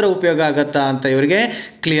ಮಾತ್ರ ಉಪಯೋಗ ಆಗತ್ತಾ ಅಂತ ಇವರಿಗೆ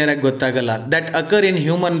ಕ್ಲಿಯರ್ ಆಗಿ ಗೊತ್ತಾಗಲ್ಲ. That occur in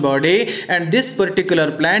human body and this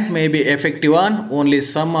particular plant may be effective on only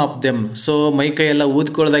some of them. So ಮೈಕೈ ಎಲ್ಲ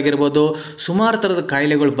ಊದ್ಕೊಳ್ಳೋದಾಗಿರ್ಬೋದು, ಸುಮಾರು ಥರದ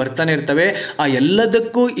ಕಾಯಿಲೆಗಳು ಬರ್ತಾನೆ ಇರ್ತವೆ. ಆ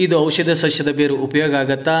ಎಲ್ಲದಕ್ಕೂ ಇದು ಔಷಧ ಸಸ್ಯದ ಬೇರು ಉಪಯೋಗ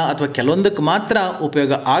ಆಗತ್ತಾ ಅಥವಾ ಕೆಲವೊಂದಕ್ಕೆ ಮಾತ್ರ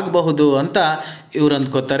ಉಪಯೋಗ ಆಗಬಹುದು ಅಂತ ಇವ್ರು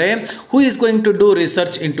ಅಂದ್ಕೋತಾರೆ. Who is going to do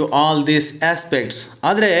research in to all these aspects.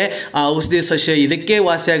 ಆದರೆ ಆ ಔಷಧಿ ಸಸ್ಯ ಇದಕ್ಕೆ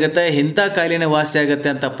ವಾಸಿ ಆಗುತ್ತೆ, ಇಂಥ ಕಾಯಿಲೆನೇ ವಾಸಿ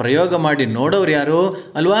ಆಗುತ್ತೆ ಅಂತ ಪ್ರಯೋಗ ಮಾಡಿ ನೋಡೋರು ಯಾರು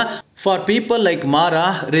ಅಲ್ವಾ? ಫಾರ್ ಪೀಪಲ್ ಲೈಕ್ ಮಾರ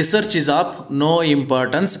research is of no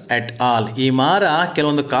importance at all. ಈ ಮಾರ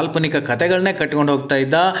ಕೆಲವೊಂದು ಕಾಲ್ಪನಿಕ ಕಥೆಗಳನ್ನೇ ಕಟ್ಕೊಂಡು ಹೋಗ್ತಾ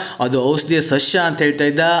ಇದ್ದ, ಅದು ಔಷಧಿಯ ಸಸ್ಯ ಅಂತ ಹೇಳ್ತಾ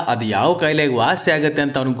ಇದ್ದ, ಅದು ಯಾವ ಕಾಯಿಲೆಗೆ ವಾಸಿ ಆಗುತ್ತೆ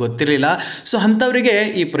ಅಂತ ಅವ್ನಿಗೆ ಗೊತ್ತಿರಲಿಲ್ಲ. ಸೊ ಅಂಥವರಿಗೆ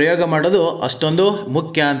ಈ ಪ್ರಯೋಗ ಮಾಡೋದು ಅಷ್ಟೊಂದು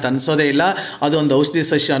ಮುಖ್ಯ ಅಂತ ಅನ್ಸೋದೇ ಇಲ್ಲ. ಅದೊಂದು ಔಷಧಿ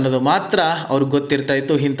ಸಸ್ಯ ಅನ್ನೋದು ಮಾತ್ರ ಅವ್ರಿಗೆ ಗೊತ್ತಿರ್ತಾ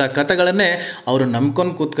ಇತ್ತು. ಇಂಥ ಕಥೆಗಳನ್ನೇ ಅವರು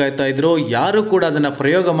ನಂಬ್ಕೊಂಡು ಕೂತ್ಕೊಳ್ತಾ ಇದ್ರು. ಯಾರು ಕೂಡ ಅದನ್ನು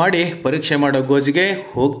ಪ್ರಯೋಗ ಮಾಡಿ ಪರೀಕ್ಷೆ ಮಾಡೋ ಗೋಜಿಗೆ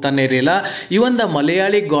ಹೋಗ್ತಾನೆ ಇರಲಿಲ್ಲ. Even the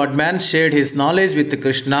Malayali god man shared his knowledge with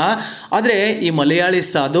Krishna. ಆದರೆ ಈ ಮಲಯಾಳಿ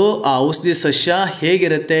ಸಾಧು ಆ ಔಷಧಿ ಸಸ್ಯ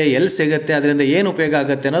ಹೇಗಿರುತ್ತೆ, ಎಲ್ಲಿ ಸಿಗುತ್ತೆ, ಅದರಿಂದ ಏನು ಉಪಯೋಗ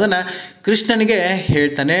ಆಗುತ್ತೆ ಅನ್ನೋದನ್ನ ಕೃಷ್ಣನಿಗೆ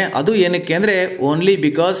ಹೇಳ್ತಾನೆ. ಅದು ಏನಕ್ಕೆ ಅಂದರೆ only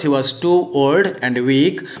because he was two old and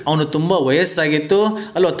weak. ಅವನು ತುಂಬ ವಯಸ್ಸಾಗಿತ್ತು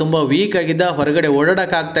ಅಲ್ವಾ, ತುಂಬ ವೀಕ್ ಆಗಿದ್ದ, ಹೊರಗಡೆ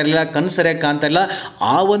ಓಡಾಡಕ್ಕೆ ಆಗ್ತಾ ಇರಲಿಲ್ಲ, ಕಣ್ಣು ಸರಿಯಾಗಿ ಕಾಣ್ತಾ ಇಲ್ಲ.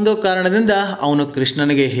 ಆ ಒಂದು ಕಾರಣದಿಂದ ಅವನು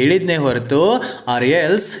ಕೃಷ್ಣನಿಗೆ ಹೇಳಿದ್ನೇ ಹೊರತು ಆರ್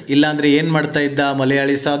ಎಲ್ಸ್ ಇಲ್ಲಾಂದ್ರೆ ಏನು ಮಾಡ್ತಾ ಇದ್ದ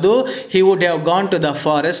ಮಲಯಾಳಿ ಸಾಧು, he would have gone to the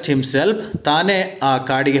forest himself. ತಾನೇ ಆ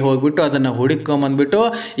ಕಾಡಿಗೆ ಹೋಗ್ಬಿಟ್ಟು ಅದನ್ನು ಹುಡುಕೊಂಬಂದ್ಬಿಟ್ಟು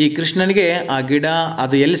ಈ ಕೃಷ್ಣನಿಗೆ ಆ ಗಿಡ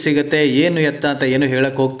ಅದು ಎಲ್ಲಿ ಸಿಗುತ್ತೆ, ಏನು ಎತ್ತ ಅಂತ ಏನು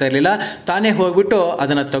ಹೇಳಕ್ ಹೋಗ್ತಾ ಇರಲಿಲ್ಲ. ತಾನೇ ಹೋಗ್ಬಿಟ್ಟು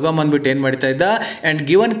ಅದನ್ನು ತಗೊಂಬಂದ್ಬಿಟ್ಟು ಏನು ಮಾಡ್ತಾ ಇದ್ದ, and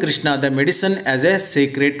given Krishna the medicine as A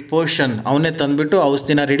secret Poshan. ಅವನ್ನೇ ತಂದ್ಬಿಟ್ಟು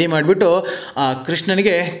ಔಷಧಿನ ರೆಡಿ ಮಾಡಿಬಿಟ್ಟು ಆ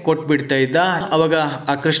ಕೃಷ್ಣನಿಗೆ ಕೊಟ್ಬಿಡ್ತಾ ಇದ್ದ. ಅವಾಗ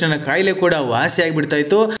ಆ ಕೃಷ್ಣನ ಕಾಯಿಲೆ ಕೂಡ ವಾಸಿ ಆಗಿಬಿಡ್ತಾ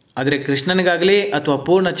ಇತ್ತು. ಆದರೆ ಕೃಷ್ಣನಿಗಾಗಲಿ ಅಥವಾ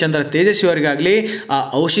ಪೂರ್ಣಚಂದ್ರ ತೇಜಸ್ವಿ ಅವರಿಗಾಗಲಿ ಆ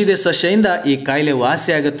ಔಷಧಿ ಸಸ್ಯದಿಂದ ಈ ಕಾಯಿಲೆ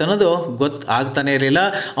ವಾಸಿ ಆಗುತ್ತೆ ಅನ್ನೋದು ಆಗ್ತಾನೆ ಇರಲಿಲ್ಲ.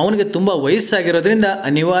 ಅವನಿಗೆ ತುಂಬ ವಯಸ್ಸಾಗಿರೋದ್ರಿಂದ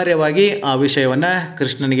ಅನಿವಾರ್ಯವಾಗಿ ಆ ವಿಷಯವನ್ನು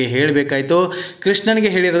ಕೃಷ್ಣನಿಗೆ ಹೇಳಬೇಕಾಯಿತು.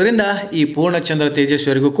 ಕೃಷ್ಣನಿಗೆ ಹೇಳಿರೋದ್ರಿಂದ ಈ ಪೂರ್ಣಚಂದ್ರ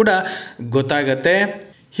ತೇಜಸ್ವಿಯವರಿಗೂ ಕೂಡ ಗೊತ್ತಾಗತ್ತೆ.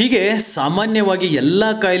 ಹೀಗೆ ಸಾಮಾನ್ಯವಾಗಿ ಎಲ್ಲ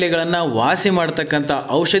ಕಾಯಿಲೆಗಳನ್ನು ವಾಸಿ ಮಾಡ್ತಕ್ಕಂಥ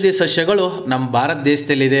ಔಷಧಿ ಸಸ್ಯಗಳು ನಮ್ಮ ಭಾರತ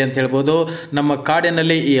ದೇಶದಲ್ಲಿದೆ ಅಂತ ಹೇಳ್ಬೋದು. ನಮ್ಮ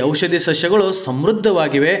ಕಾಡಿನಲ್ಲಿ ಈ ಔಷಧಿ ಸಸ್ಯಗಳು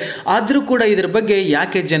ಸಮೃದ್ಧವಾಗಿವೆ. ಆದರೂ ಕೂಡ ಇದ್ರ ಬಗ್ಗೆ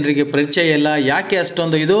ಯಾಕೆ ಜನರಿಗೆ ಪರಿಚಯ ಇಲ್ಲ, ಯಾಕೆ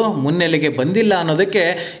ಅಷ್ಟೊಂದು ಇದು ಮುನ್ನೆಲೆಗೆ ಬಂದಿಲ್ಲ ಅನ್ನೋದಕ್ಕೆ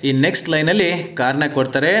ಈ ನೆಕ್ಸ್ಟ್ ಲೈನಲ್ಲಿ ಕಾರಣ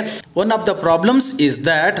ಕೊಡ್ತಾರೆ. One of the problems is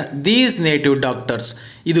that these native doctors,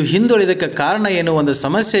 ಇದು ಹಿಂದುಳಿದಕ್ಕೆ ಕಾರಣ ಏನು, ಒಂದು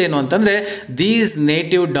ಸಮಸ್ಯೆ ಏನು ಅಂತಂದರೆ ದೀಸ್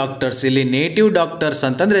ನೇಟಿವ್ ಡಾಕ್ಟರ್ಸ್. ಇಲ್ಲಿ ನೇಟಿವ್ ಡಾಕ್ಟರ್ಸ್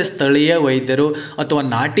ಅಂತಂದರೆ ಸ್ಥಳೀಯ ವೈದ್ಯರು ಅಥವಾ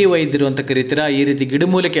ನಾಟಿ ವೈದ್ಯರು ಅಂತ ಕರೀತೀರಾ. ಈ ರೀತಿ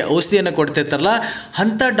ಗಿಡಮೂಲಿಕೆ ಔಷಧಿಯನ್ನು ಕೊಡ್ತಿರ್ತಾರಲ್ಲ,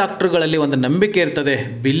 ಅಂಥ ಡಾಕ್ಟರ್ಗಳಲ್ಲಿ ಒಂದು ನಂಬಿಕೆ ಇರ್ತದೆ.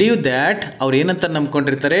 ಬಿಲೀವ್ ದ್ಯಾಟ್ ಅವ್ರು ಏನಂತ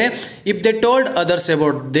ನಂಬ್ಕೊಂಡಿರ್ತಾರೆ, if they told others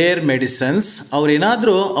about there medicines,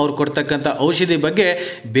 ಅವ್ರೇನಾದರೂ ಅವ್ರು ಕೊಡ್ತಕ್ಕಂಥ ಔಷಧಿ ಬಗ್ಗೆ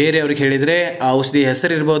ಬೇರೆಯವ್ರಿಗೆ ಹೇಳಿದರೆ, ಆ ಔಷಧಿ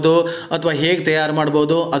ಹೆಸರಿರ್ಬೋದು ಅಥವಾ ಹೇಗೆ ತಯಾರು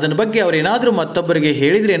ಮಾಡ್ಬೋದು ಅದನ್ನ ಬಗ್ಗೆ ಅವ್ರೇನಾದರೂ ಮತ್ತೊಬ್ಬರಿಗೆ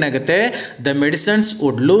ಹೇಳಿದರೆ ಏನಾಗುತ್ತೆ, the medicines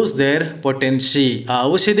wood loose there ಪೊಟೆನ್ಷಿ. ಆ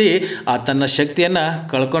ಔಷಧಿ ತನ್ನ ಶಕ್ತಿಯನ್ನು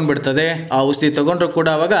ಕಳ್ಕೊಂಡ್ಬಿಡ್ತದೆ. ಆ ಔಷಧಿ ತಗೊಂಡ್ರು ಕೂಡ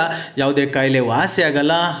ಅವಾಗ ಯಾವುದೇ ಕಾಯಿಲೆ ವಾಸಿ ಆಗಲ್ಲ.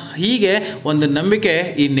 ಹೀಗೆ ಒಂದು ನಂಬಿಕೆ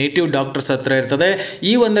ಈ ನೇಟಿವ್ ಡಾಕ್ಟರ್ಸ್ ಹತ್ರ ಇರ್ತದೆ.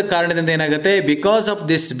 ಈ ಒಂದು ಕಾರಣದಿಂದ ಏನಾಗುತ್ತೆ, ಬಿಕಾಸ್ ಆಫ್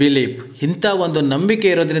ದಿಸ್ ಬಿಲೀಫ್, ಇಂಥ ಒಂದು ನಂಬಿಕೆ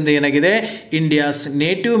ಇರೋದ್ರಿಂದ ಏನಾಗಿದೆ, ಇಂಡಿಯಾಸ್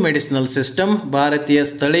ನೇಟಿವ್ ಮೆಡಿಸಿನಲ್ ಸಿಸ್ಟಮ್, ಭಾರತೀಯ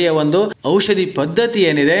ಸ್ಥಳೀಯ ಒಂದು ಔಷಧಿ ಪದ್ಧತಿ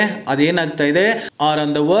ಏನಿದೆ ಅದೇನಾಗ್ತಾ ಇದೆ, R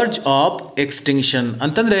on the verge of extinction.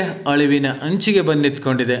 ಅಂತಂದ್ರೆ ಅಳಿವಿನ ಅಂಚಿಗೆ ಬಂದು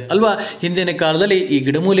ನಿಂತ್ಕೊಂಡಿದೆ ಅಲ್ವಾ. ಹಿಂದಿನ ಕಾಲದಲ್ಲಿ ಈ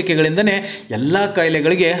ಗಿಡಮೂಲಿಕೆಗಳಿಂದನೇ ಎಲ್ಲ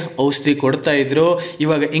ಕಾಯಿಲೆಗಳಿಗೆ ಔಷಧಿ ಕೊಡ್ತಾ ಇದ್ರು.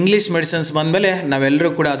 ಇವಾಗ ಇಂಗ್ಲಿಷ್ ಮೆಡಿಸಿನ್ಸ್ ಬಂದಮೇಲೆ ನಾವೆಲ್ಲರೂ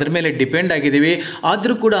ಕೂಡ ಅದ್ರ ಮೇಲೆ ಡಿಪೆಂಡ್ ಆಗಿದ್ದೀವಿ.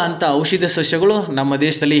 ಆದರೂ ಕೂಡ ಅಂಥ ಔಷಧ ಸಸ್ಯಗಳು ನಮ್ಮ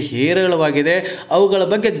ದೇಶದಲ್ಲಿ ಹೇರಳವಾಗಿದೆ. ಅವುಗಳ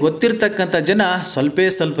ಬಗ್ಗೆ ಗೊತ್ತಿರ್ತಕ್ಕಂಥ ಜನ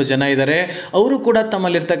ಸ್ವಲ್ಪ ಜನ ಇದ್ದಾರೆ. ಅವರು ಕೂಡ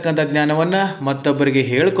ತಮ್ಮಲ್ಲಿರ್ತಕ್ಕಂಥ ಜ್ಞಾನವನ್ನು ಮತ್ತೊಬ್ಬರಿಗೆ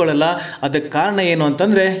ಹೇಳ್ಕೊಳ್ಳಲ್ಲ. ಅದಕ್ಕೆ ಕಾರಣ ಏನು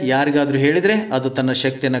ಅಂತಂದರೆ, ಯಾರಿಗಾದ್ರೂ ಏನಾದರೂ ಹೇಳಿದರೆ ಅದು ತನ್ನ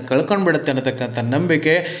ಶಕ್ತಿಯನ್ನು ಕಳ್ಕೊಂಡು ಬಿಡುತ್ತೆ ಅನ್ನತಕ್ಕಂಥ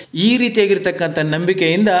ನಂಬಿಕೆ. ಈ ರೀತಿಯಾಗಿರ್ತಕ್ಕಂಥ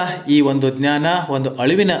ನಂಬಿಕೆಯಿಂದ ಈ ಒಂದು ಜ್ಞಾನ ಒಂದು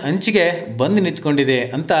ಅಳಿವಿನ ಅಂಚಿಗೆ ಬಂದು ನಿಂತ್ಕೊಂಡಿದೆ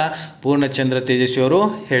ಅಂತ ಪೂರ್ಣಚಂದ್ರ ತೇಜಸ್ವಿ ಅವರು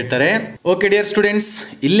ಹೇಳ್ತಾರೆ. ಓಕೆ ಡಿಯರ್ ಸ್ಟೂಡೆಂಟ್ಸ್,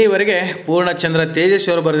 ಇಲ್ಲಿವರೆಗೆ ಪೂರ್ಣಚಂದ್ರ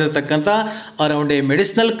ತೇಜಸ್ವಿ ಅವರು ಬರೆದಿರತಕ್ಕಂಥ ಅರೌಂಡ್ ಎ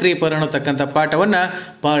ಮೆಡಿಸಿನಲ್ ಕ್ರೀಪರ್ ಅನ್ನತಕ್ಕಂಥ ಪಾಠವನ್ನು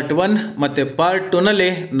ಪಾರ್ಟ್ 1 ಮತ್ತು ಪಾರ್ಟ್ 2ನಲ್ಲಿ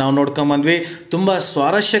ನಾವು ನೋಡ್ಕೊಂಬಂದ್ವಿ. ತುಂಬ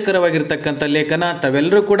ಸ್ವಾರಸ್ಯಕರವಾಗಿರ್ತಕ್ಕಂಥ ಲೇಖನ.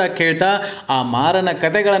 ತಾವೆಲ್ಲರೂ ಕೂಡ ಕೇಳ್ತಾ ಆ ಮಾರನ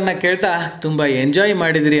ಕಥೆಗಳನ್ನು ಕೇಳ್ತಾ ತುಂಬ ಎಂಜಾಯ್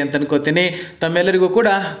ಮಾಡಿದಿರಿ ಅಂತ ಅನ್ಕೋತೀನಿ. ತಮ್ಮೆಲ್ಲರಿಗೂ ಕೂಡ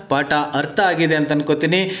ಪಾಠ ಅರ್ಥ ಆಗಿದೆ ಅಂತ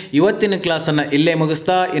ಅನ್ಕೋತೀನಿ. ಇವತ್ತಿನ ಕ್ಲಾಸನ್ನು ಇಲ್ಲೇ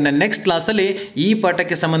ಮುಗಿಸ್ತಾ ಇನ್ನು ನೆಕ್ಸ್ಟ್ ಕ್ಲಾಸಲ್ಲಿ ಈ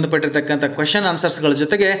ಪಾಠಕ್ಕೆ ಸಂಬಂಧಪಟ್ಟಿರ್ತಕ್ಕಂಥ ಕ್ವೆಶ್ಚನ್ ಆನ್ಸರ್ಸ್ಗಳ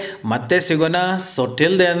ಜೊತೆಗೆ ಮತ್ತೆ ಸಿಗೋಣ. So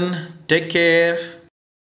till then take care.